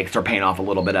on the lakes. They're paying off a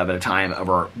little bit of it at a time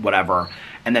over whatever.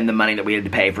 And then the money that we had to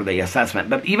pay for the assessment.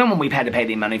 But even when we've had to pay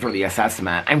the money for the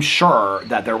assessment, I'm sure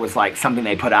that there was like something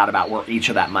they put out about where each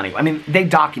of that money, I mean, they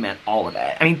document all of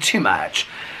it. I mean, too much.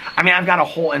 I mean, I've got a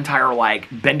whole entire like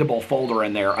bendable folder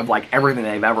in there of like everything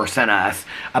they've ever sent us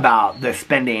about the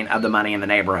spending of the money in the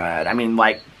neighborhood. I mean,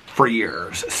 like for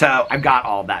years. So I've got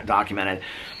all of that documented.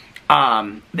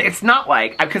 It's not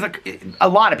like, because a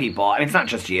lot of people, I mean, it's not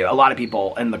just you, a lot of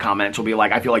people in the comments will be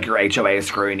like, I feel like your HOA is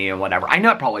screwing you and whatever. I know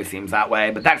it probably seems that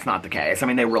way, but that's not the case. I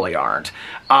mean, they really aren't.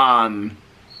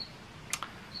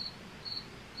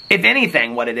 If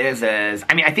anything, what it is,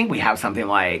 I mean, I think we have something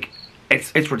like,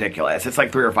 it's ridiculous. It's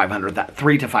like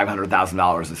 $300,000 to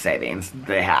 $500,000 of savings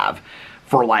they have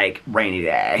for like rainy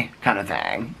day kind of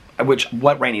thing. Which,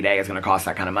 what rainy day is going to cost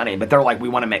that kind of money? But they're like, we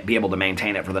want to be able to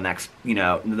maintain it for the next, you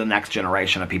know, the next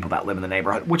generation of people that live in the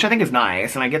neighborhood, which I think is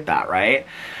nice, and I get that, right?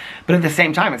 But at the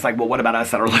same time, it's like, well, what about us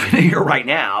that are living here right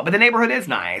now? But the neighborhood is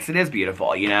nice. It is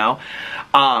beautiful, you know?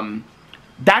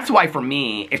 That's why, for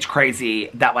me, it's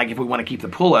crazy that, like, if we want to keep the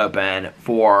pool open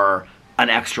for an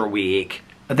extra week,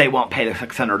 they won't pay the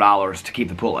 $600 to keep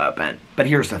the pool open. But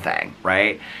here's the thing,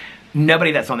 right?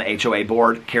 Nobody that's on the HOA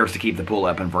board cares to keep the pool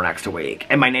open for an extra week.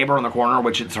 And my neighbor in the corner,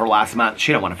 which it's her last month,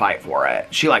 she don't want to fight for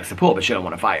it. She likes the pool, but she don't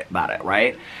want to fight about it,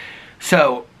 right?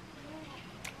 So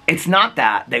it's not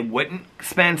that they wouldn't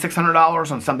spend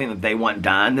 $600 on something that they want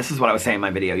done. This is what I was saying in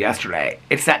my video yesterday.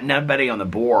 It's that nobody on the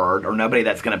board, or nobody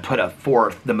that's going to put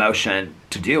forth the motion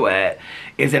to do it,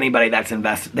 is anybody that's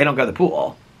invested. They don't go to the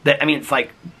pool. I mean, it's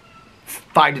like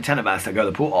 5 to 10 of us that go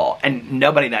to the pool, and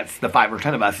nobody that's the 5 or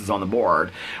 10 of us is on the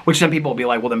board, which some people will be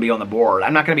like, well, then be on the board.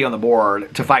 I'm not going to be on the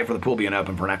board to fight for the pool being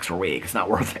open for an extra week. It's not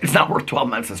worth 12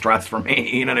 months of stress for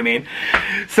me. You know what I mean?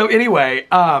 So anyway,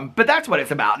 but that's what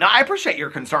it's about. Now, I appreciate your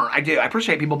concern. I do. I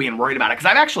appreciate people being worried about it, because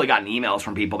I've actually gotten emails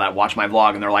from people that watch my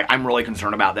vlog, and they're like, I'm really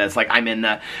concerned about this. Like, I'm in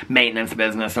the maintenance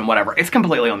business and whatever. It's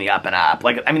completely on the up and up.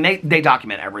 Like, I mean, they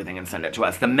document everything and send it to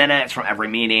us. The minutes from every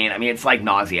meeting. I mean, it's like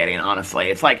nauseating, honestly.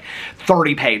 It's like 30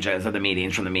 pages of the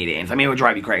meetings from the meetings. I mean, it would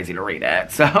drive you crazy to read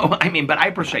it. So, I mean, but I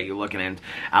appreciate you looking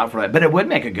out for it. But it would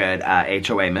make a good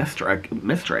HOA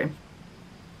mystery.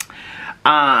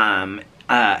 And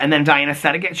then Diana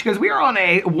said again, she goes, we are on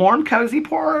a warm, cozy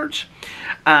porch.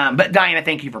 But Diana,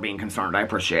 thank you for being concerned. I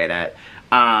appreciate it.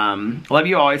 Love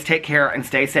you always. Take care and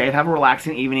stay safe. Have a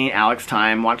relaxing evening, Alex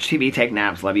time. Watch TV, take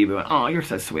naps. Love you. Oh, you're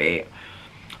so sweet.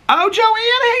 Oh, Joanne.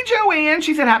 Hey, Joanne.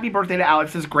 She said happy birthday to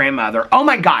Alex's grandmother. Oh,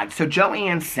 my God. So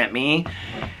Joanne sent me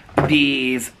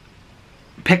these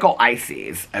pickle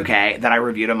ices, okay, that I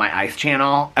reviewed on my ice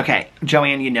channel. Okay,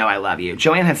 Joanne, you know I love you.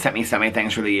 Joanne has sent me so many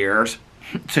things for the years,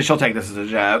 so she'll take this as a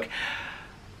joke.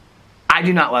 I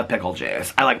do not love pickle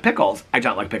juice. I like pickles. I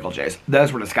don't like pickle juice.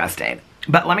 Those were disgusting.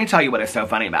 But let me tell you what is so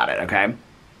funny about it, okay?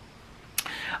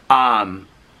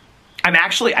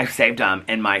 I saved them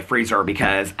in my freezer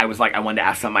because I was like, I wanted to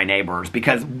ask some of my neighbors,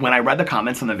 because when I read the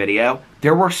comments on the video,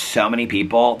 there were so many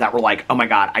people that were like, oh my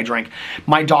God,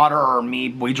 my daughter or me,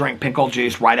 we drink pickle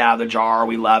juice right out of the jar.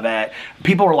 We love it.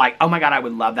 People were like, oh my God, I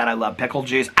would love that. I love pickle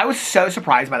juice. I was so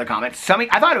surprised by the comments.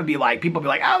 I thought it would be like, people would be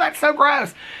like, oh, that's so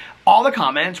gross. All the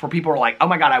comments where people were like, oh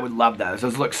my God, I would love those.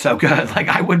 Those look so good. Like,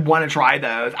 I would want to try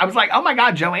those. I was like, oh my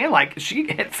God, Joanne, like, she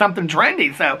hit something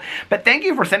trendy. So, but thank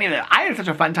you for sending it. I had such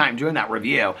a fun time doing that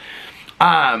review. But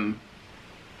I'm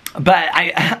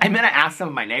going to ask some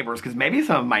of my neighbors, because maybe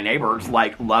some of my neighbors,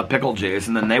 like, love pickle juice,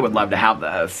 and then they would love to have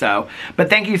those. So,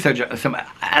 but thank you so much.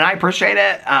 And I appreciate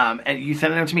it. And you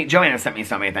sending them to me. Joanne has sent me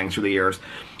so many things through the years.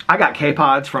 I got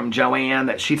K-Pods from Joanne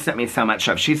that she sent me so much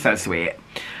stuff. She's so sweet.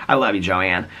 I love you,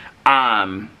 Joanne.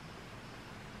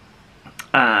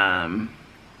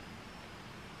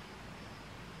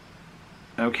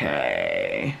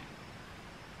 Okay.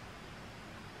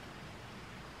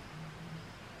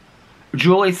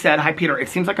 Julie said, hi, Peter. It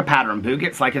seems like a pattern. Boo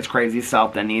gets like his crazy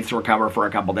self, then needs to recover for a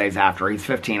couple days after. He's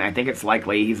 15. I think it's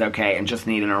likely he's okay and just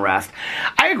need an arrest.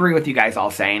 I agree with you guys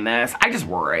all saying this. I just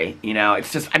worry. You know,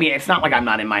 it's just, I mean, it's not like I'm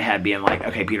not in my head being like,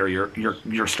 okay, Peter,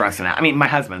 you're stressing out. I mean, my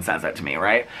husband says that to me,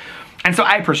 right? And so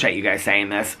I appreciate you guys saying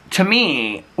this. To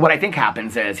me, what I think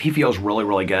happens is he feels really,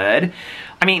 really good.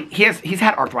 I mean, he's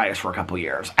had arthritis for a couple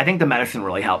years. I think the medicine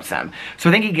really helps him. So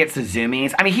I think he gets the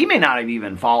zoomies. I mean, he may not have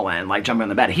even fallen, like jumping in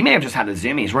the bed. He may have just had the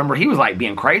zoomies. Remember, he was like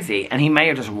being crazy, and he may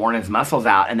have just worn his muscles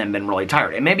out and then been really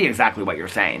tired. It may be exactly what you're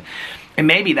saying. It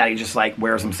may be that he just like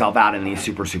wears himself out and he's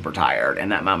super, super tired in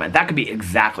that moment. That could be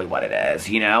exactly what it is,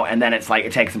 you know? And then it's like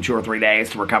it takes him 2 or 3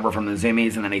 days to recover from the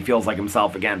zoomies, and then he feels like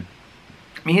himself again.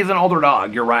 I mean, he's an older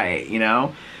dog. You're right, you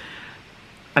know?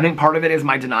 I think part of it is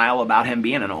my denial about him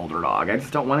being an older dog. I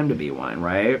just don't want him to be one,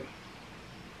 right?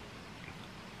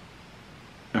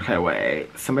 Okay, wait.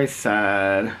 Somebody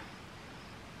said...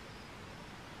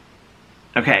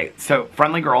 Okay, so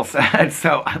Friendly Girl said,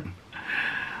 so...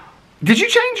 Did you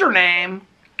change your name?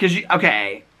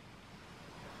 Okay.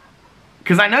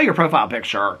 Because I know your profile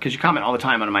picture, because you comment all the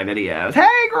time on my videos.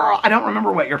 Hey, girl! I don't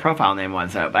remember what your profile name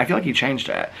was, though, but I feel like you changed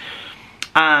it.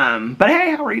 But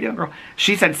hey, how are you doing, girl?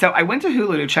 She said, so I went to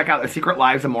Hulu to check out The Secret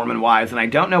Lives of Mormon Wives, and I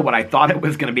don't know what I thought it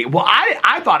was going to be. Well,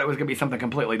 I thought it was going to be something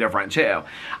completely different, too.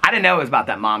 I didn't know it was about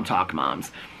that Mom Talk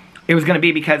Moms. It was going to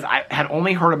be because I had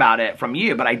only heard about it from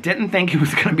you, but I didn't think it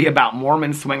was going to be about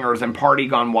Mormon swingers and party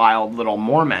gone wild little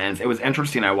Mormons. It was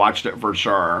interesting. I watched it for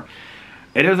sure.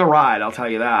 It is a ride, I'll tell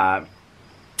you that.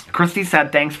 Christy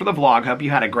said, thanks for the vlog. Hope you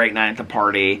had a great night at the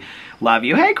party. Love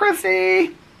you. Hey,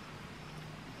 Christy.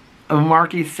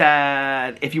 Marky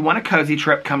said, if you want a cozy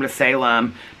trip, come to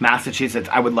Salem, Massachusetts.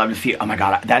 I would love to see you. Oh my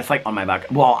God, that's like on my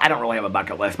bucket. Well, I don't really have a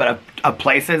bucket list, but of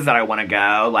places that I want to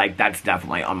go, like that's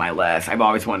definitely on my list. I've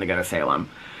always wanted to go to Salem.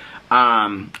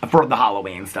 For the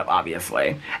Halloween stuff,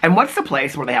 obviously. And what's the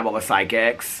place where they have all the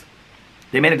psychics?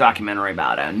 They made a documentary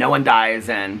about it. No One Dies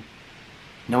in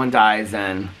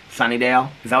Sunnydale.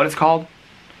 Is that what it's called?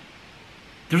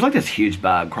 There's like this huge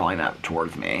bug crawling up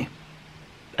towards me.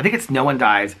 I think it's No One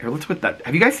Dies. Here, let's put that.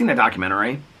 Have you guys seen that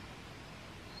documentary?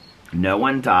 No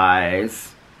One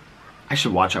Dies. I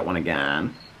should watch that one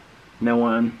again. No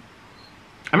One.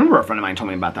 I remember a friend of mine told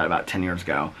me about that about 10 years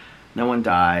ago. No One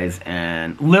Dies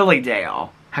in Lilydale.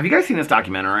 Have you guys seen this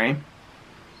documentary?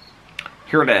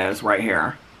 Here it is, right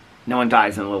here. No One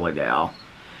Dies in Lilydale.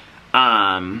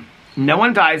 No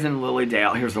One Dies in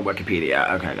Lilydale. Here's the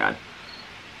Wikipedia. Okay, good.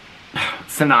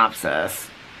 Synopsis.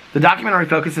 The documentary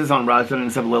focuses on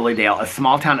residents of Lilydale, a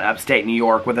small town in upstate New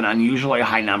York with an unusually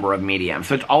high number of mediums.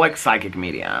 So it's all like psychic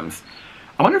mediums.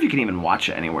 I wonder if you can even watch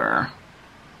it anywhere.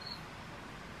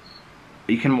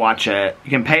 You can watch it. You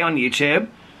can pay on YouTube,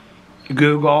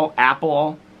 Google,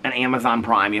 Apple, and Amazon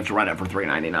Prime. You have to rent it for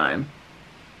 $3.99.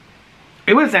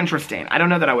 It was interesting. I don't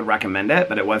know that I would recommend it,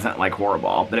 but it wasn't like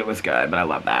horrible. But it was good, but I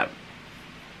love that.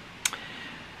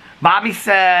 Bobby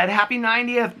said, happy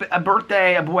 90th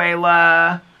birthday,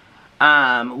 Abuela.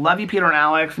 Love you, Peter and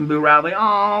Alex and Boo Radley.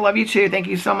 Oh, love you too. Thank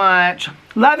you so much.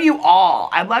 Love you all.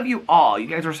 I love you all. You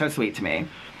guys are so sweet to me.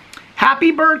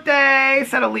 Happy birthday,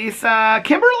 said Elisa.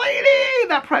 Kimberly,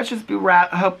 that precious Boo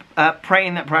Radley.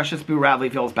 Praying that precious Boo Radley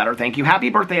feels better. Thank you. Happy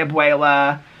birthday,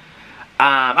 Abuela.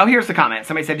 Oh, here's the comment.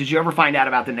 Somebody said, did you ever find out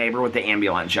about the neighbor with the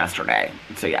ambulance yesterday?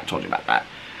 So yeah, I told you about that.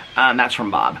 That's from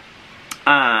Bob.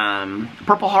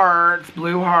 Purple hearts,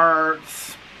 blue hearts.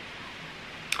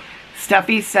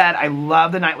 Steffi said, I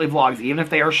love the nightly vlogs, even if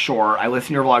they are short. I listen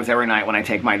to your vlogs every night when I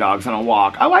take my dogs on a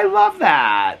walk. Oh, I love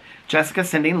that. Jessica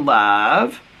sending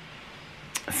love.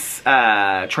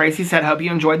 Tracy said, hope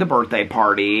you enjoyed the birthday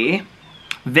party.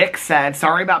 Vic said,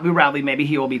 sorry about Boo Radley. Maybe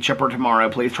he will be chipper tomorrow.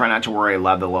 Please try not to worry.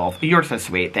 Love the little... You're so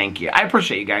sweet. Thank you. I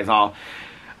appreciate you guys all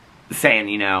saying,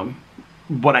 you know,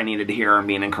 what I needed to hear and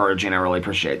being encouraging. I really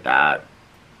appreciate that.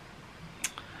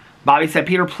 Bobby said,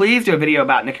 Peter, please do a video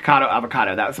about Nikocado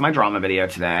Avocado. That was my drama video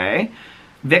today.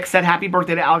 Vic said, happy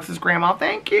birthday to Alex's grandma.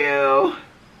 Thank you.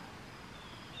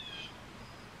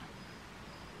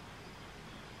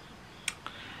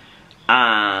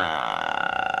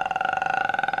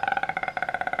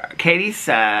 Katie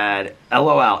said,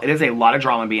 LOL, it is a lot of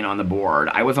drama being on the board.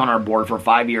 I was on our board for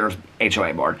 5 years,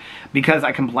 HOA board, because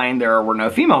I complained there were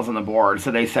no females on the board. So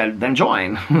they said, then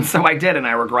join. So I did, and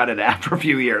I regretted it after a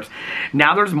few years.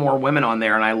 Now there's more women on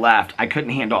there, and I left. I couldn't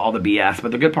handle all the BS.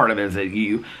 But the good part of it is that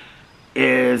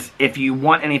is if you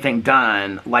want anything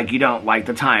done, like you don't like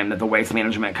the time that the waste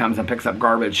management comes and picks up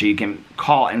garbage, you can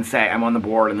call and say, I'm on the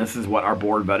board and this is what our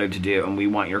board voted to do and we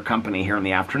want your company here in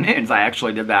the afternoons. I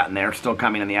actually did that and they're still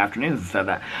coming in the afternoons and said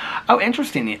that. Oh,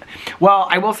 interesting. Well,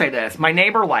 I will say this. My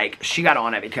neighbor, like, she got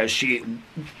on it because she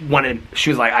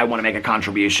was like, I want to make a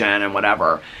contribution and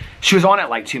whatever. She was on it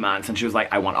like 2 months and she was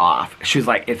like, I want off. She was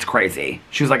like, it's crazy.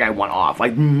 She was like, I want off.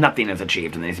 Like, nothing is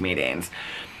achieved in these meetings.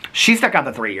 She stuck out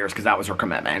the 3 years because that was her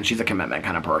commitment. She's a commitment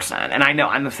kind of person. And I know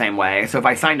I'm the same way. So if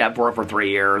I signed up for it for 3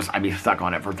 years, I'd be stuck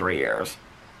on it for 3 years.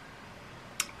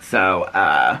 So,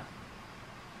 oh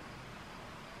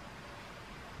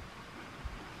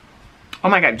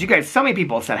my God, you guys, so many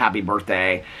people said happy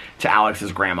birthday to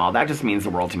Alex's grandma. That just means the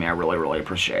world to me. I really, really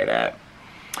appreciate it.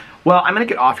 Well, I'm going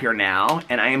to get off here now,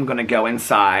 and I am going to go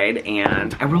inside,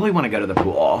 and I really want to go to the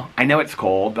pool. I know it's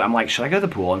cold, but I'm like, should I go to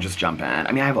the pool and just jump in?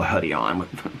 I mean, I have a hoodie on.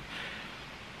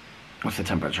 What's the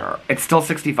temperature? It's still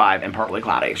 65 and partly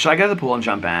cloudy. Should I go to the pool and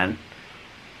jump in? I'm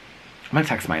going to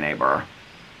text my neighbor.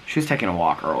 She was taking a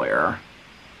walk earlier.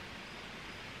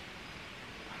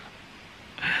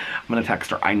 I'm going to text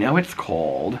her. I know it's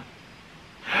cold.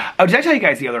 Oh, did I tell you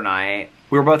guys the other night?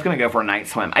 We were both going to go for a night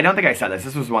swim. I don't think I said this.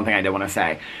 This was one thing I did want to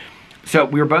say. So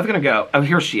we were both going to go. Oh,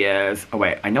 here she is. Oh,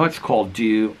 wait. I know it's cold.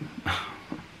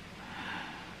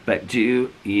 But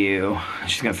do you...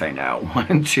 She's going to say no.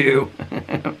 1, 2.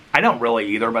 I don't really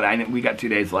either, but we got 2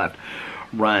 days left.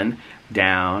 Run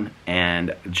down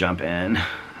and jump in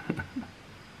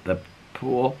the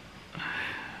pool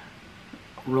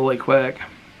really quick.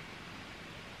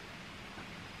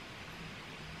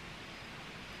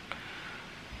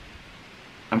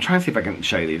 I'm trying to see if I can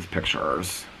show you these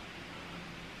pictures.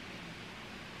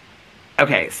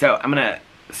 Okay, so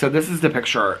so this is the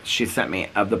picture she sent me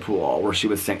of the pool where she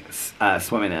was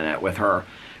swimming in it with her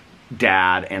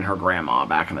dad and her grandma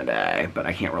back in the day, but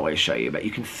I can't really show you, but you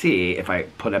can see if I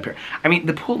put it up here. I mean,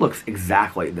 the pool looks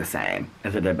exactly the same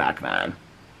as it did back then.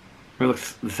 It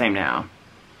looks the same now.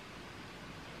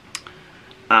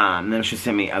 Then she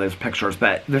sent me other pictures,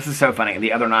 but this is so funny.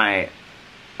 The other night,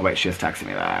 oh wait, she was texting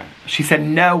me that. She said,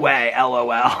 no way,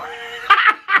 LOL.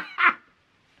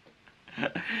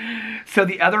 So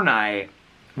the other night,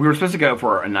 we were supposed to go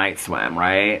for a night swim,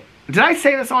 right? Did I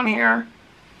say this on here?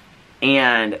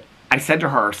 And I said to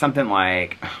her something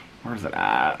like, where's it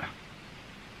at?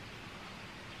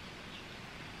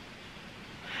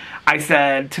 I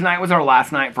said, tonight was our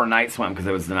last night for a night swim because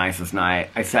it was the nicest night.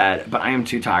 I said, but I am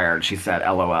too tired. She said,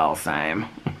 LOL, same.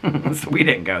 So we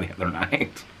didn't go the other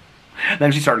night.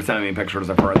 Then she started sending me pictures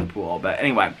of her in the pool. But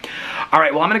anyway. All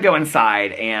right, well, I'm going to go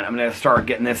inside and I'm going to start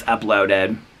getting this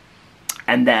uploaded.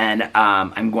 And then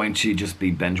I'm going to just be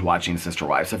binge watching Sister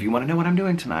Wives. So if you want to know what I'm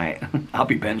doing tonight, I'll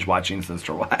be binge watching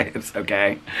Sister Wives,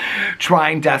 okay?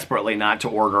 Trying desperately not to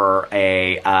order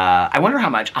a, I wonder how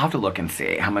much, I'll have to look and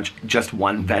see how much just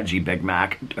one veggie Big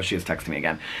Mac, oh, she is texting me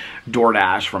again,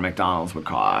 DoorDash from McDonald's would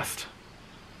cost.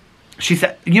 She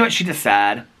said, you know what she just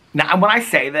said? Now, when I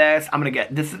say this, I'm going to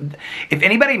get, this. If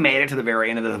anybody made it to the very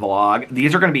end of the vlog,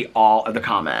 these are going to be all of the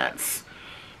comments.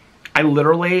 I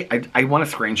literally, I want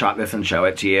to screenshot this and show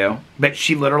it to you. But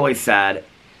she literally said,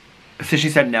 so she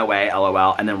said, no way,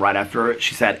 LOL. And then right after it,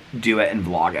 she said, do it and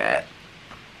vlog it.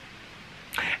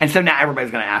 And so now everybody's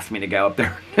going to ask me to go up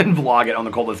there and vlog it on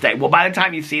the coldest day. Well, by the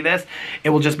time you see this, it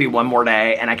will just be one more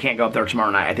day. And I can't go up there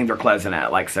tomorrow night. I think they're closing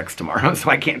at like 6 tomorrow. So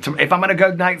I can't, if I'm going to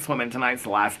go night swimming, tonight's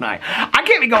the last night. I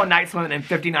can't be going night swimming in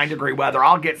 59-degree weather.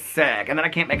 I'll get sick. And then I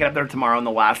can't make it up there tomorrow on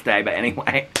the last day. But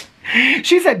anyway.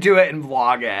 She said do it and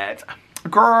vlog it.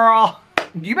 Girl,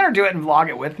 you better do it and vlog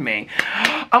it with me.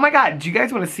 Oh my God, do you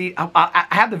guys want to see? I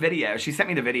have the video. She sent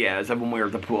me the videos of when we were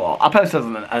at the pool. I'll post those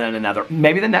in another,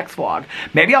 maybe the next vlog.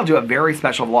 Maybe I'll do a very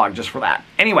special vlog just for that.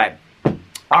 Anyway,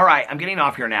 all right, I'm getting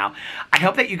off here now. I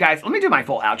hope that you guys, let me do my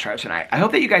full outro tonight. I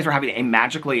hope that you guys are having a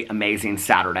magically amazing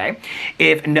Saturday.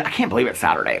 I can't believe it's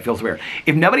Saturday. It feels weird.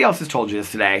 If nobody else has told you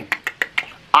this today,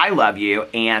 I love you,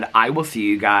 and I will see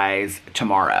you guys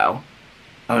tomorrow.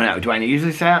 Oh no, do I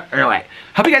usually say that? Anyway,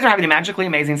 hope you guys are having a magically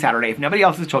amazing Saturday. If nobody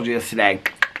else has told you this today,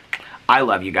 I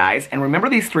love you guys. And remember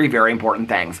these 3 very important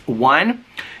things. 1,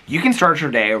 you can start your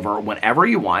day over whenever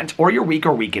you want, or your week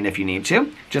or weekend if you need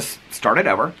to. Just start it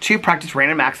over. 2, practice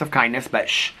random acts of kindness, but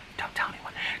shh, don't tell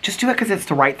anyone. Just do it because it's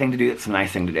the right thing to do. It's the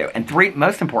nice thing to do. And 3,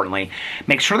 most importantly,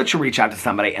 make sure that you reach out to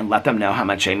somebody and let them know how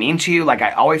much they mean to you. Like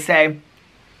I always say,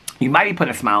 you might be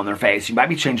putting a smile on their face. You might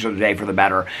be changing their day for the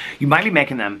better. You might be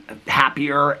making them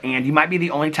happier. And you might be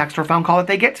the only text or phone call that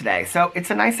they get today. So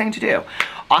it's a nice thing to do.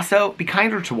 Also, be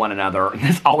kinder to one another.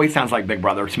 This always sounds like Big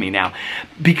Brother to me now.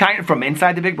 Be kind from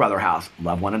inside the Big Brother house.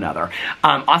 Love one another.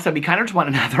 Also, be kinder to one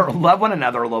another. Love one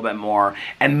another a little bit more.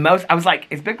 And I was like,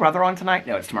 is Big Brother on tonight?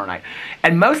 No, it's tomorrow night.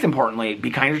 And most importantly, be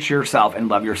kinder to yourself and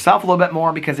love yourself a little bit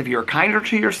more, because if you're kinder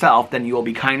to yourself, then you will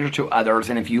be kinder to others.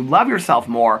 And if you love yourself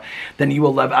more, then you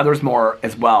will love others more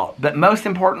as well. But most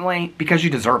importantly, because you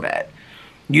deserve it.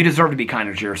 You deserve to be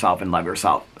kinder to yourself and love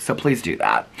yourself. So please do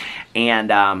that.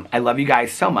 And I love you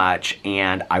guys so much,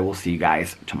 and I will see you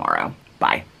guys tomorrow.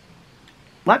 Bye.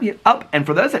 Love you. Oh, and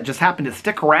for those that just happen to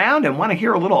stick around and want to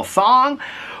hear a little song,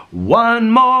 one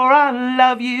more I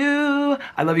love you.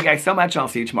 I love you guys so much, and I'll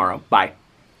see you tomorrow. Bye.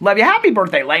 Love you. Happy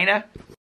birthday, Lena.